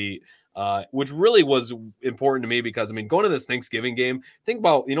jaws of defeat, which really was important to me because, I mean, going to this Thanksgiving game, think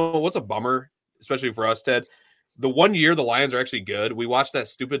about, you know, what's a bummer, especially for us, Ted. The one year the Lions are actually good, we watch that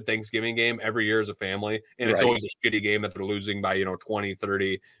stupid Thanksgiving game every year as a family, and it's always a shitty game that they're losing by, you know, 20,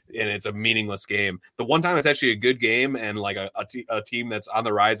 30, and it's a meaningless game. The one time it's actually a good game and like a team that's on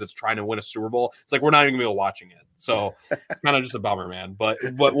the rise that's trying to win a Super Bowl, it's like we're not even going to be watching it. So kind of just a bummer, man. But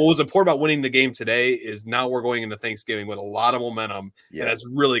what was important about winning the game today is now we're going into Thanksgiving with a lot of momentum, and it's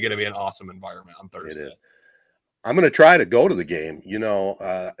really going to be an awesome environment on Thursday. It is. I'm going to try to go to the game. You know,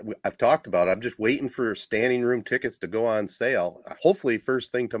 I've talked about it. I'm just waiting for standing room tickets to go on sale. Hopefully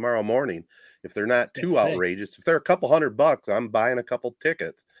first thing tomorrow morning, if they're not too outrageous. If they're a couple $100, I'm buying a couple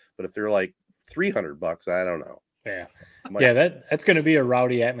tickets. But if they're like $300, I don't know. Yeah. Yeah, that's going to be a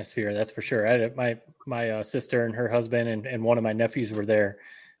rowdy atmosphere. That's for sure. My sister and her husband and one of my nephews were there,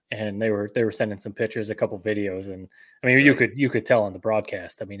 and they were sending some pictures, a couple videos, and I mean, you could tell on the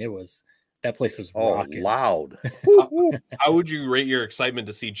broadcast. I mean, that place was rocking. Loud. How would you rate your excitement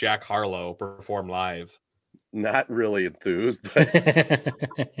to see Jack Harlow perform live? Not really enthused, but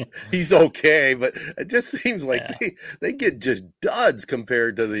he's okay. But it just seems like they get just duds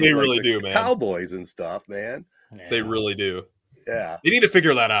compared to the Cowboys and stuff, man. Yeah. They really do. Yeah. They need to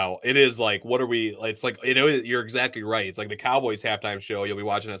figure that out. It is like, what are we? It's like, you're exactly right. It's like the Cowboys halftime show you'll be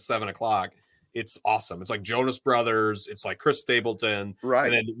watching at 7:00. It's awesome. It's like Jonas Brothers. It's like Chris Stapleton. Right.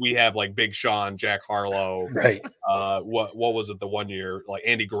 And then we have like Big Sean, Jack Harlow. Right. What was it the one year? Like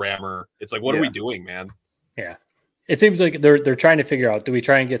Andy Grammer. It's like, what are we doing, man? Yeah. It seems like they're trying to figure out, do we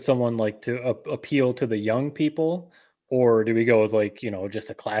try and get someone like to appeal to the young people, or do we go with like, just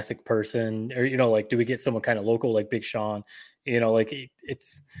a classic person, or, like, do we get someone kind of local like Big Sean? Like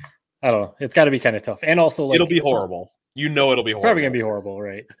it's, I don't know. It's got to be kind of tough. And also like, it'll be horrible. It'll be horrible. Probably going to be horrible.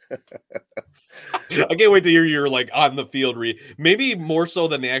 Right. I can't wait to hear you're like on the field. Maybe more so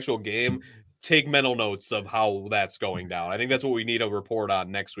than the actual game. Take mental notes of how that's going down. I think that's what we need to report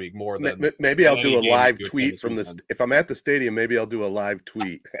on next week more than maybe I'll do a live tweet from this. If I'm at the stadium, maybe I'll do a live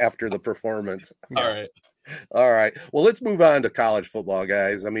tweet after the performance. All right. Well, let's move on to college football,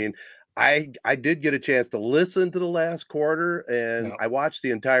 guys. I mean, I did get a chance to listen to the last quarter, and I watched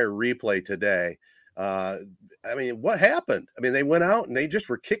the entire replay today. I mean, what happened? I mean, they went out and they just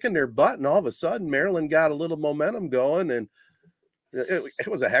were kicking their butt, and all of a sudden Maryland got a little momentum going, and it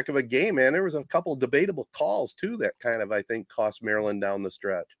was a heck of a game, man. There was a couple of debatable calls too that kind of, I think, cost Maryland down the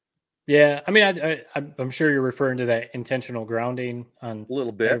stretch. Yeah, I mean, I'm sure you're referring to that intentional grounding on a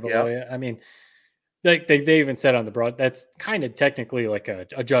little bit. Yeah, I mean, like they even said on the broad, that's kind of technically like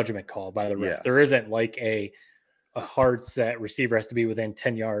a judgment call by the refs. Yes. There isn't like a hard set receiver has to be within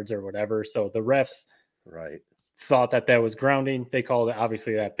 10 yards or whatever. So the refs thought that was grounding. They called it.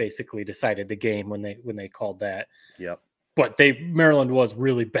 Obviously, that basically decided the game when they called that. Yep. But Maryland was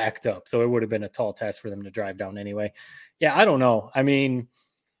really backed up, so it would have been a tall task for them to drive down anyway. Yeah, I don't know. I mean,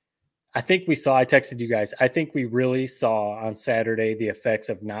 I think I texted you guys, I think we really saw on Saturday the effects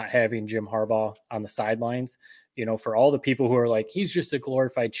of not having Jim Harbaugh on the sidelines. For all the people who are like, he's just a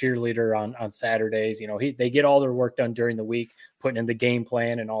glorified cheerleader on Saturdays. They get all their work done during the week, putting in the game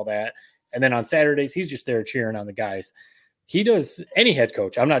plan and all that. And then on Saturdays, he's just there cheering on the guys. He does, any head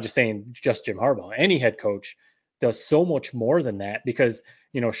coach. I'm not just saying just Jim Harbaugh. Any head coach does so much more than that because,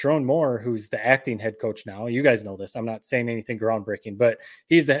 Sharon Moore, who's the acting head coach now, you guys know this. I'm not saying anything groundbreaking, but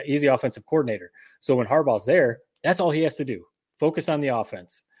he's the offensive coordinator. So when Harbaugh's there, that's all he has to do. Focus on the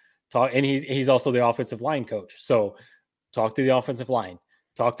offense. And he's also the offensive line coach. So talk to the offensive line.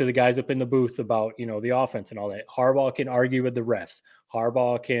 Talk to the guys up in the booth about, the offense and all that. Harbaugh can argue with the refs.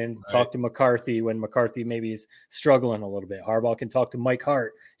 Harbaugh can talk to McCarthy when McCarthy maybe is struggling a little bit. Harbaugh can talk to Mike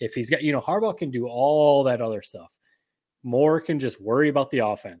Hart if he's got, Harbaugh can do all that other stuff. Moore can just worry about the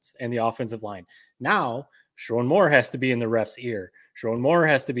offense and the offensive line. Now, Sharon Moore has to be in the ref's ear. Sharon Moore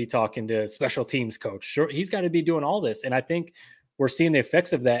has to be talking to special teams coach. He's got to be doing all this. And I think we're seeing the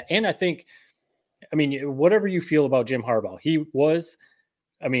effects of that. And I mean, whatever you feel about Jim Harbaugh, he was,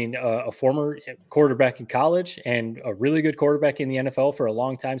 a former quarterback in college and a really good quarterback in the NFL for a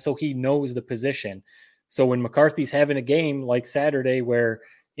long time. So he knows the position. So when McCarthy's having a game like Saturday where,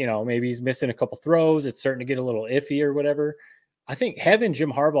 maybe he's missing a couple throws, it's starting to get a little iffy or whatever. I think having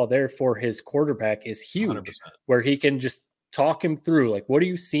Jim Harbaugh there for his quarterback is huge, 100%. Where he can just talk him through, like, what are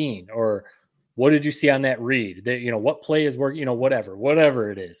you seeing? Or what did you see on that read? That, what play is working,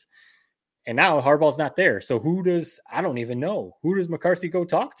 whatever it is. And now Harbaugh's not there. So I don't even know. Who does McCarthy go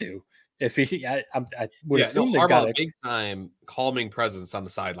talk to? If I would assume they've got a big time calming presence on the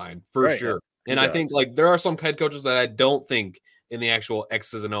sideline for sure. And I think like there are some head coaches that I don't think in the actual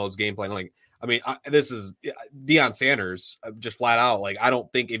X's and O's game plan. Like, this is Deion Sanders, just flat out. Like, I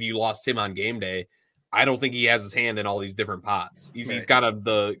don't think if you lost him on game day, I don't think he has his hand in all these different pots. He's kind of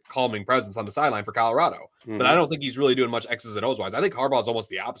the calming presence on the sideline for Colorado, but I don't think he's really doing much X's and O's wise. I think Harbaugh is almost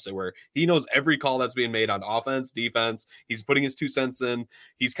the opposite, where he knows every call that's being made on offense, defense. He's putting his 2 cents in.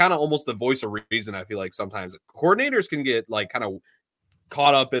 He's kind of almost the voice of reason. I feel like sometimes coordinators can get like kind of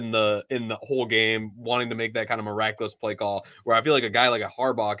caught up in the whole game, wanting to make that kind of miraculous play call, where I feel like a guy like a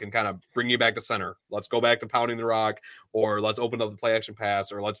Harbaugh can kind of bring you back to center. Let's go back to pounding the rock, or let's open up the play action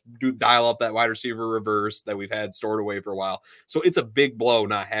pass, or let's dial up that wide receiver reverse that we've had stored away for a while. So it's a big blow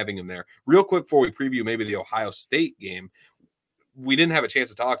not having him there. Real quick before we preview maybe the Ohio State game, we didn't have a chance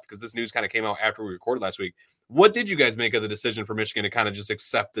to talk because this news kind of came out after we recorded last week. What did you guys make of the decision for Michigan to kind of just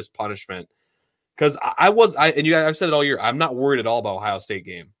accept this punishment Because I've said it all year. I'm not worried at all about Ohio State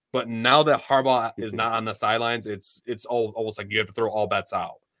game. But now that Harbaugh is not on the sidelines, it's almost like you have to throw all bets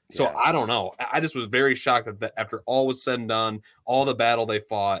out. So yeah. I don't know. I just was very shocked that after all was said and done, all the battle they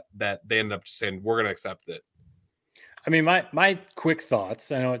fought, that they ended up just saying, we're going to accept it. I mean, my quick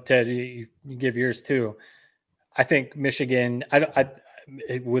thoughts, I know, Ted, you give yours too. I think Michigan,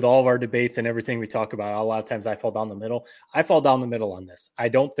 with all of our debates and everything we talk about, a lot of times I fall down the middle. I fall down the middle on this. I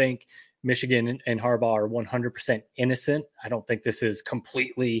don't think Michigan and Harbaugh are 100% innocent. I don't think this is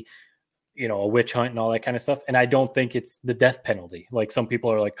completely, a witch hunt and all that kind of stuff. And I don't think it's the death penalty. Like some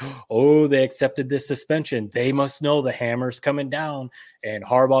people are like, oh, they accepted this suspension. They must know the hammer's coming down and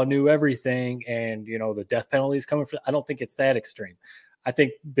Harbaugh knew everything. And, the death penalty is coming. I don't think it's that extreme. I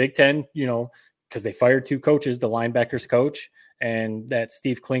think Big Ten, because they fired two coaches, the linebackers coach and that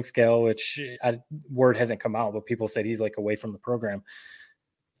Steve Klinkscale, which word hasn't come out, but people said he's like away from the program.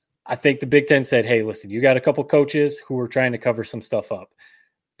 I think the Big Ten said, hey, listen, you got a couple coaches who were trying to cover some stuff up.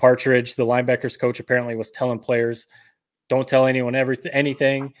 Partridge, the linebackers coach, apparently was telling players, don't tell anyone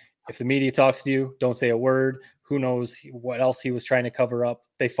anything. If the media talks to you, don't say a word. Who knows what else he was trying to cover up?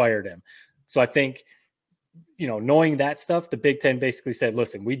 They fired him. So I think, knowing that stuff, the Big Ten basically said,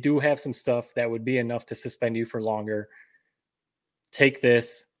 listen, we do have some stuff that would be enough to suspend you for longer. Take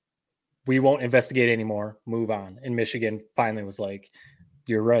this. We won't investigate anymore. Move on. And Michigan finally was like,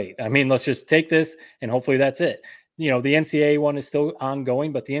 you're right. I mean, let's just take this and hopefully that's it. The NCAA one is still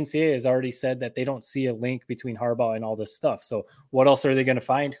ongoing, but the NCAA has already said that they don't see a link between Harbaugh and all this stuff. So what else are they going to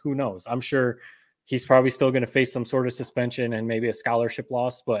find? Who knows? I'm sure he's probably still going to face some sort of suspension and maybe a scholarship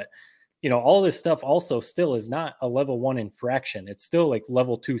loss, but all this stuff also still is not a level 1 infraction. It's still like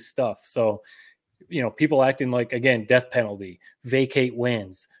level 2 stuff. So, people acting like, again, death penalty, vacate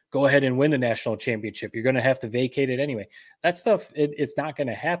wins, go ahead and win the national championship. You're going to have to vacate it anyway. That stuff, it's not going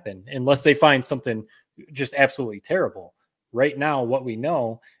to happen unless they find something just absolutely terrible. Right now, what we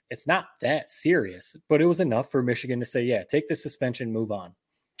know, it's not that serious, but it was enough for Michigan to say, yeah, take the suspension, move on.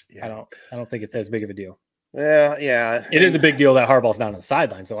 Yeah. I don't think it's as big of a deal. Yeah. It is a big deal that Harbaugh's not on the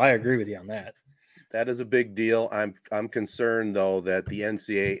sideline, so I agree with you on that. That is a big deal. I'm concerned though that the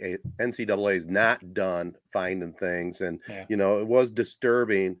NCAA is not done finding things, and it was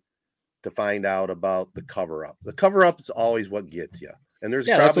disturbing to find out about the cover up. The cover up is always what gets you, and there's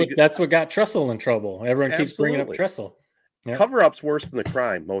that's what got Tressel in trouble. Everyone keeps bringing up Tressel. Yep. Cover up's worse than the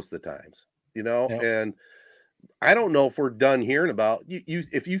crime most of the times, Yep. And I don't know if we're done hearing about you.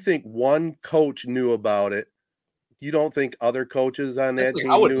 If you think one coach knew about it, you don't think other coaches on that team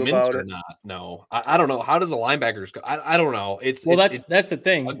knew about it? No, I don't know. How does the linebackers go? I don't know. That's the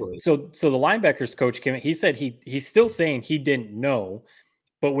thing. Ugly. So the linebackers coach came in. He said he's still saying he didn't know,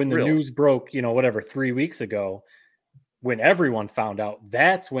 but when the news broke, 3 weeks ago, when everyone found out,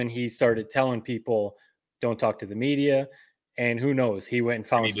 that's when he started telling people, don't talk to the media. And who knows? He went and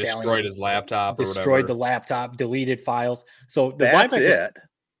found he destroyed his laptop, destroyed the laptop, deleted files. So the that's linebackers. It.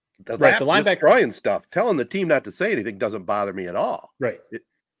 The linebacker destroying stuff, telling the team not to say anything doesn't bother me at all. Right.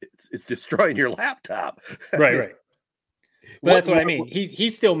 It's destroying your laptop. Right. But that's what I mean.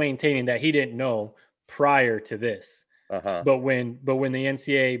 He's still maintaining that he didn't know prior to this. Uh-huh. But when the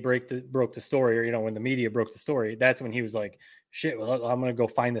NCAA broke the story, or when the media broke the story, that's when he was like, shit, well, I'm going to go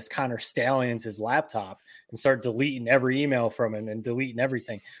find this Connor Stallions, his laptop, and start deleting every email from him and deleting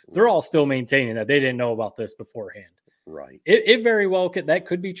everything. They're all still maintaining that they didn't know about this beforehand. Right. It very well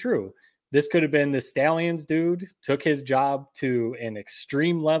could be true. This could have been the Stallions dude took his job to an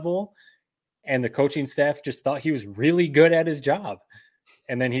extreme level, and the coaching staff just thought he was really good at his job.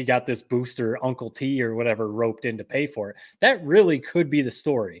 And then he got this booster, Uncle T or whatever, roped in to pay for it. That really could be the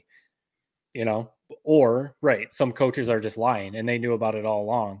story, or some coaches are just lying and they knew about it all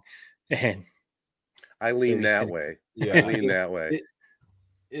along. And I lean that way. Yeah, I lean that way.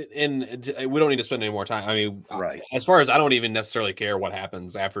 And we don't need to spend any more time. I mean, right. As far as I don't even necessarily care what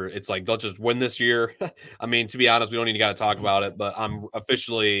happens after. It's like, let's just win this year. I mean, to be honest, we don't even got to talk about it, but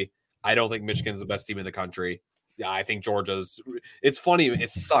I don't think Michigan's the best team in the country. Yeah, I think Georgia's. It's funny. It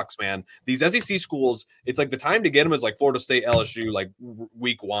sucks, man. These SEC schools, it's like the time to get them is like Florida State, LSU, like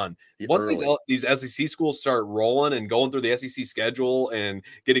week 1. Once these SEC schools start rolling and going through the SEC schedule and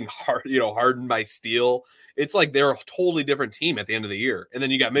getting hardened by steel, it's like they're a totally different team at the end of the year. And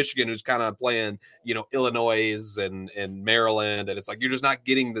then you got Michigan, who's kind of playing, Illinois and Maryland, and it's like you're just not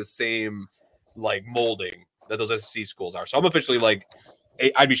getting the same like molding that those SEC schools are. So I'm officially like,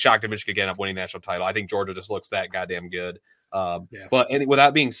 I'd be shocked if Michigan end up winning the national title. I think Georgia just looks that goddamn good. But with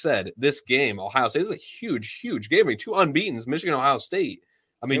that being said, this game, Ohio State, is a huge, huge game. I mean, 2 unbeatens, Michigan, Ohio State.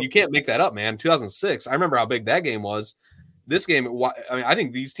 I mean, you can't make that up, man. 2006, I remember how big that game was. this game, I mean, I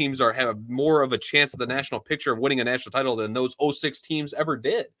think these teams have more of a chance at the national picture of winning a national title than those 06 teams ever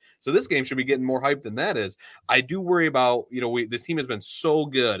did. So this game should be getting more hype than that is. I do worry about, this team has been so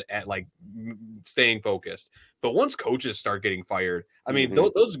good at like staying focused, but once coaches start getting fired, I mean,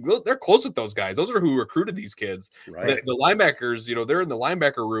 those they're close with those guys. Those are who recruited these kids. Right. The linebackers, they're in the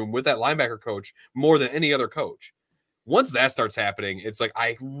linebacker room with that linebacker coach more than any other coach. Once that starts happening, it's like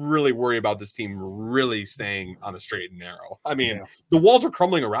I really worry about this team really staying on the straight and narrow. I mean, the walls are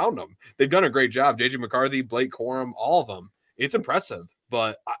crumbling around them. They've done a great job. JJ McCarthy, Blake Corum, all of them. It's impressive,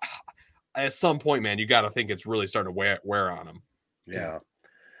 but at some point, man, you got to think it's really starting to wear on them. Yeah.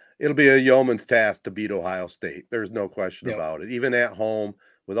 It'll be a yeoman's task to beat Ohio State. There's no question about it. Even at home,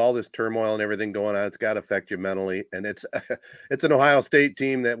 with all this turmoil and everything going on, it's got to affect you mentally. And it's an Ohio State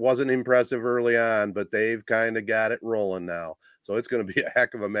team that wasn't impressive early on, but they've kind of got it rolling now. So it's going to be a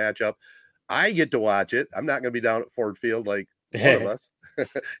heck of a matchup. I get to watch it. I'm not going to be down at Ford Field like one of us.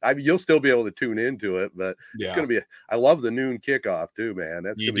 I mean, you'll still be able to tune into it, but it's going to be. I love the noon kickoff too, man.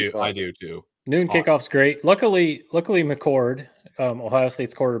 That's going to be fun. I do too. Noon kickoff's great. Luckily McCord, Ohio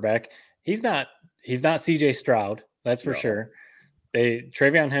State's quarterback, he's not CJ Stroud. That's for sure.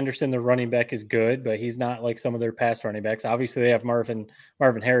 Travion Henderson, the running back, is good, but he's not like some of their past running backs. Obviously, they have Marvin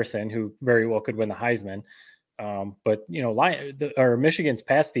Harrison, who very well could win the Heisman. But Michigan's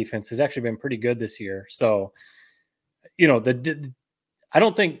pass defense has actually been pretty good this year. So, I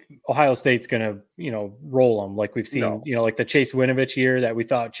don't think Ohio State's going to, roll them like we've seen, like the Chase Winovich year that we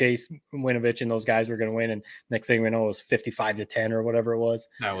thought Chase Winovich and those guys were going to win. And next thing we know, it was 55-10 or whatever it was.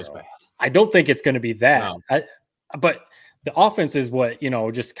 That was bad. I don't think it's going to be that. No. But the offense is what,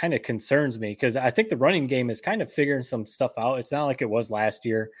 just kind of concerns me, because I think the running game is kind of figuring some stuff out. It's not like it was last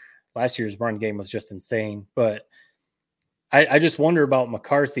year. Last year's run game was just insane. But I just wonder about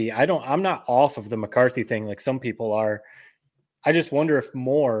McCarthy. I'm not off of the McCarthy thing like some people are. I just wonder if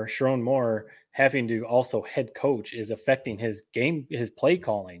Sharon Moore having to also head coach is affecting his game, his play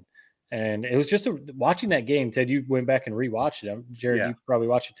calling. And it was just watching that game. Ted, you went back and rewatched it. Jared, you probably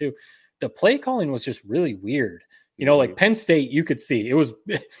watched it too. The play calling was just really weird. Like Penn State, you could see it was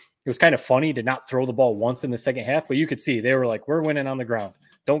kind of funny to not throw the ball once in the second half, but you could see they were like, we're winning on the ground.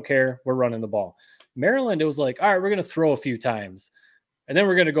 Don't care. We're running the ball. Maryland, it was like, all right, we're going to throw a few times and then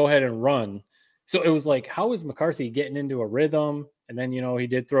we're going to go ahead and run. So it was like, how is McCarthy getting into a rhythm? And then, he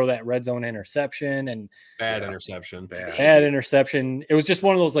did throw that red zone interception and bad interception. It was just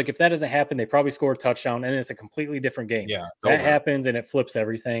one of those, like, if that doesn't happen, they probably score a touchdown and it's a completely different game. Yeah. That happens and it flips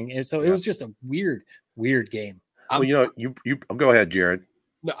everything. And so it was just a weird game. Well, you go ahead, Jared.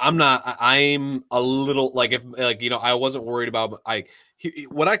 No, I'm not. I'm a little I wasn't worried about.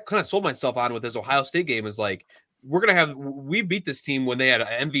 What I kind of sold myself on with this Ohio State game is like we beat this team when they had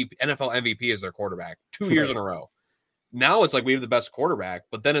an NFL MVP as their quarterback 2 years in a row. Now it's like we have the best quarterback,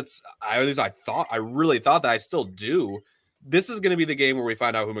 but then I really thought that I still do. This is going to be the game where we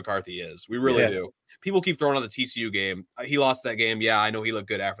find out who McCarthy is. We really do. People keep throwing on the TCU game. He lost that game. Yeah, I know he looked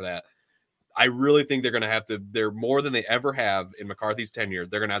good after that. I really think they're going to have to, they're more than they ever have in McCarthy's tenure.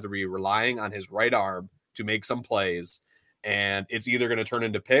 They're going to have to be relying on his right arm to make some plays. And it's either going to turn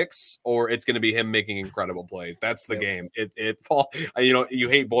into picks or it's going to be him making incredible plays. That's the game. You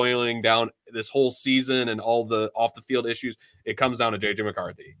hate boiling down this whole season and all the off the field issues. It comes down to JJ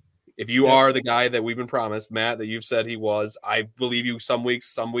McCarthy. If you are the guy that we've been promised, Matt, that you've said he was, I believe you some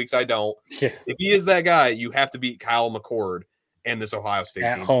weeks I don't. Yeah. If he is that guy, you have to beat Kyle McCord and this Ohio State team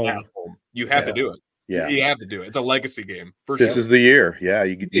at home. You have to do it. Yeah, you have to do it. It's a legacy game. This is the year. Yeah,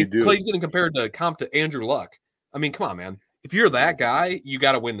 you do. Clay's getting compared to Andrew Luck. I mean, come on, man. If you're that guy, you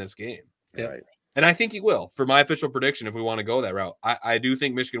got to win this game. Right. And I think he will. For my official prediction, if we want to go that route, I do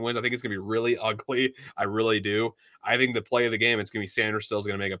think Michigan wins. I think it's going to be really ugly. I really do. I think the play of the game, it's going to be Sanders Still's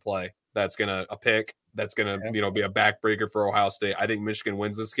going to make a play. That's going to a pick. That's going to be a backbreaker for Ohio State. I think Michigan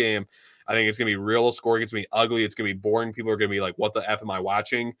wins this game. I think it's going to be real scoring. It's going to be ugly. It's going to be boring. People are going to be like, what the F am I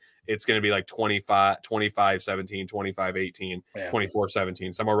watching? It's going to be like 25-17, 25-18,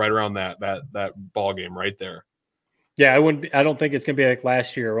 24-17, somewhere right around that ball game right there. Yeah, I don't think it's going to be like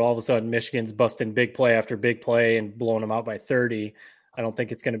last year where all of a sudden Michigan's busting big play after big play and blowing them out by 30. I don't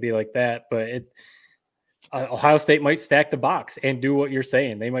think it's going to be like that, but Ohio State might stack the box and do what you're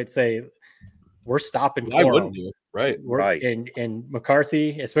saying. They might say, we're stopping Corum. I wouldn't do it. Right. And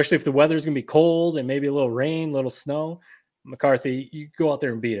McCarthy, especially if the weather's going to be cold and maybe a little rain, a little snow, McCarthy, you go out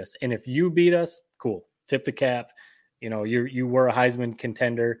there and beat us. And if you beat us, cool. Tip the cap. You were a Heisman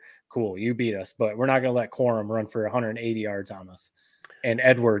contender. Cool, you beat us, but we're not going to let Corum run for 180 yards on us and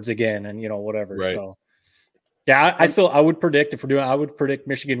Edwards again and, whatever. Right. So Yeah, I would predict I would predict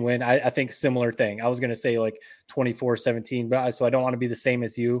Michigan win. I think similar thing. I was going to say like 24-17, but so I don't want to be the same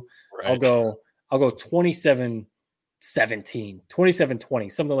as you. Right. I'll go 27-17,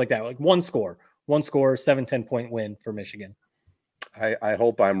 27-20, something like that. Like one score, 7-10 point win for Michigan. I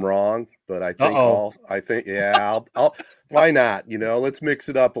hope I'm wrong, but I think I'll why not? Let's mix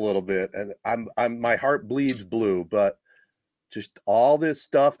it up a little bit. And my heart bleeds blue, but just all this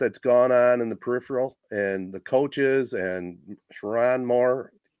stuff that's gone on in the peripheral and the coaches and Sharon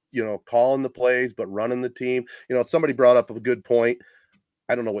Moore, calling the plays, but running the team. Somebody brought up a good point.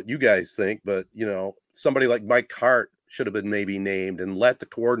 I don't know what you guys think, but, somebody like Mike Hart should have been maybe named and let the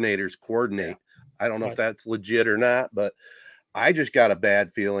coordinators coordinate. Yeah. I don't know if that's legit or not, but I just got a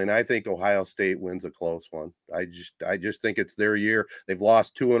bad feeling. I think Ohio State wins a close one. I just think it's their year. They've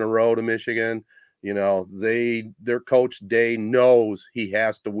lost 2 in a row to Michigan. Their coach Day knows he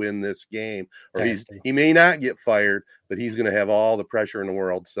has to win this game, or he may not get fired, but he's going to have all the pressure in the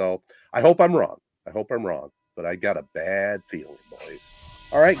world. So I hope I'm wrong. But I got a bad feeling, boys.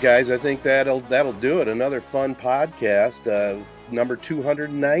 All right, guys, I think that'll do it. Another fun podcast, number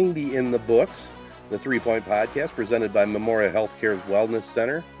 290 in the books. The 3 Point Podcast, presented by Memorial Healthcare's Wellness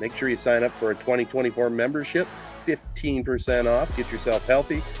Center. Make sure you sign up for a 2024 membership. 15% off. Get yourself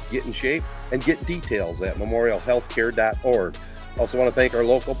healthy, get in shape, and get details at memorialhealthcare.org. Also want to thank our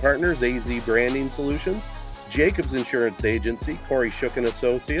local partners, AZee Branding Solutions, Jacobs Insurance Agency, Kori Shook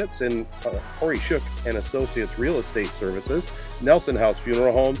Associates, and Kori Shook and Associates Real Estate Services, Nelson House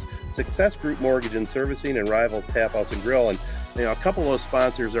Funeral Homes, Success Group Mortgage and Servicing, and Rivals Taphouse Grille. And a couple of those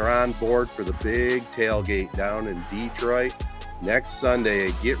sponsors are on board for the big tailgate down in Detroit next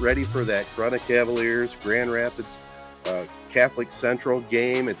Sunday. Get ready for that Corunna Cavaliers Grand Rapids Catholic Central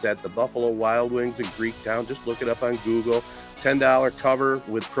game. It's at the Buffalo Wild Wings in Greektown. Just look it up on Google. $10 cover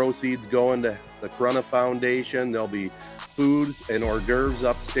with proceeds going to the Corunna Foundation. There'll be food and hors d'oeuvres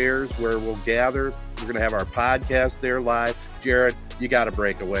upstairs where we'll gather. We're going to have our podcast there live. Jared, you got to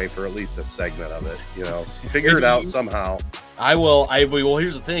break away for at least a segment of it. Figure it out somehow. I will. Well,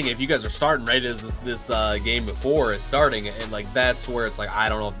 here's the thing: if you guys are starting right as this game before it's starting, and like that's where it's like I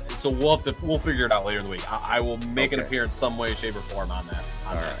don't know. So we'll figure it out later in the week. I will make an appearance some way, shape, or form on that.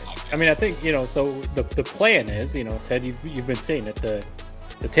 All right. I mean, I think so. The plan is, Ted, you've been saying that the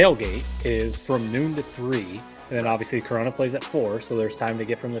tailgate is from noon to 3, and then obviously Corunna plays at 4, so there's time to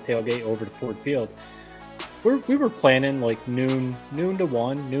get from the tailgate over to Ford Field. We were planning like noon to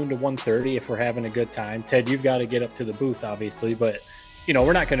 1, noon to 1:30 if we're having a good time. Ted, you've got to get up to the booth, obviously, but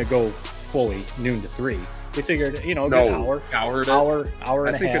we're not going to go fully noon to 3. We figured, an hour and a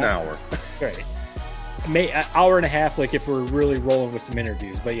half. An hour. Right. An hour and a half, like if we're really rolling with some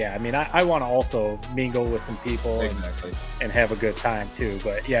interviews. But yeah, I mean, I want to also mingle with some people and have a good time too.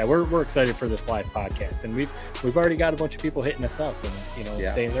 But yeah, we're excited for this live podcast, and we've already got a bunch of people hitting us up and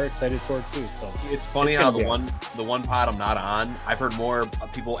saying they're excited for it too. So it's funny how the one pod I'm not on, I've heard more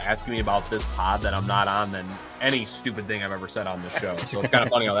people asking me about this pod that I'm not on than any stupid thing I've ever said on this show. So it's kind of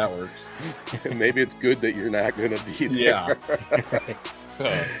funny how that works. Maybe it's good that you're not going to be there.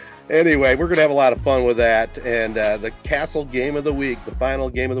 Yeah. Anyway, we're going to have a lot of fun with that. And the Castle Game of the Week, the final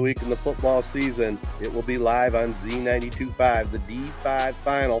game of the week in the football season, it will be live on Z92.5, the D5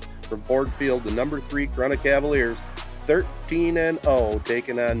 final from Ford Field. The number 3 Corunna Cavaliers, 13-0,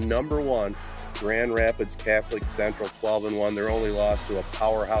 taking on number 1 Grand Rapids Catholic Central, 12-1. Their only loss to a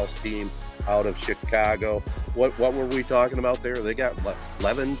powerhouse team out of Chicago. What were we talking about there? They got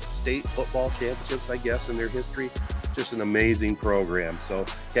 11 state football championships, I guess, in their history. Just an amazing program. So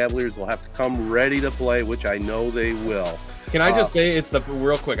Cavaliers will have to come ready to play, which I know they will. Can I just say it's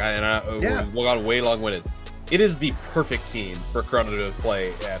real quick? We're going way long-winded. It is the perfect team for Corunna to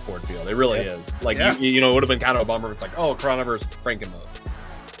play at Ford Field. It really is. Like it would have been kind of a bummer if it's like, Corunna versus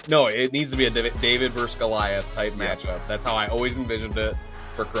Frankenmuth. No, it needs to be a David versus Goliath type matchup. That's how I always envisioned it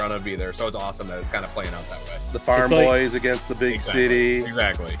for Corunna to be there. So it's awesome that it's kind of playing out that way. The farm boys against the big city.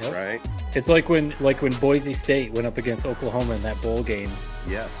 Exactly. Yep. Right. It's like when Boise State went up against Oklahoma in that bowl game.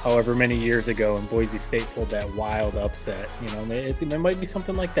 Yes. However many years ago, and Boise State pulled that wild upset. It might be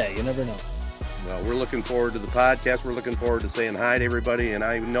something like that. You never know. Well, we're looking forward to the podcast. We're looking forward to saying hi to everybody. And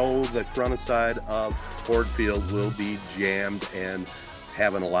I know the Corunna side of Ford Field will be jammed and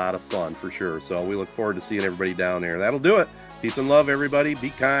having a lot of fun for sure. So we look forward to seeing everybody down there. That'll do it. Peace and love, everybody. Be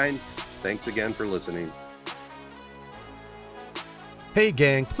kind. Thanks again for listening. Hey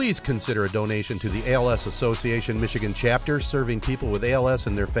gang, please consider a donation to the ALS Association Michigan chapter, serving people with ALS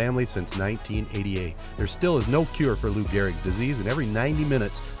and their families since 1988. There still is no cure for Lou Gehrig's disease, and every 90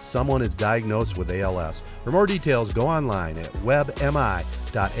 minutes someone is diagnosed with ALS. For more details, go online at webmi.alsa.org.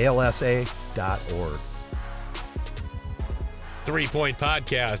 3 Point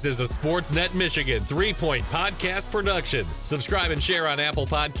Podcast is a SportsNet Michigan 3 Point Podcast production. Subscribe and share on Apple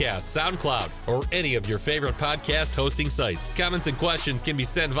Podcasts, SoundCloud, or any of your favorite podcast hosting sites. Comments and questions can be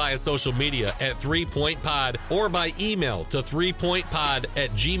sent via social media at 3 Point Pod or by email to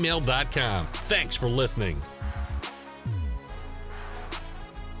 3pointpod@gmail.com. Thanks for listening.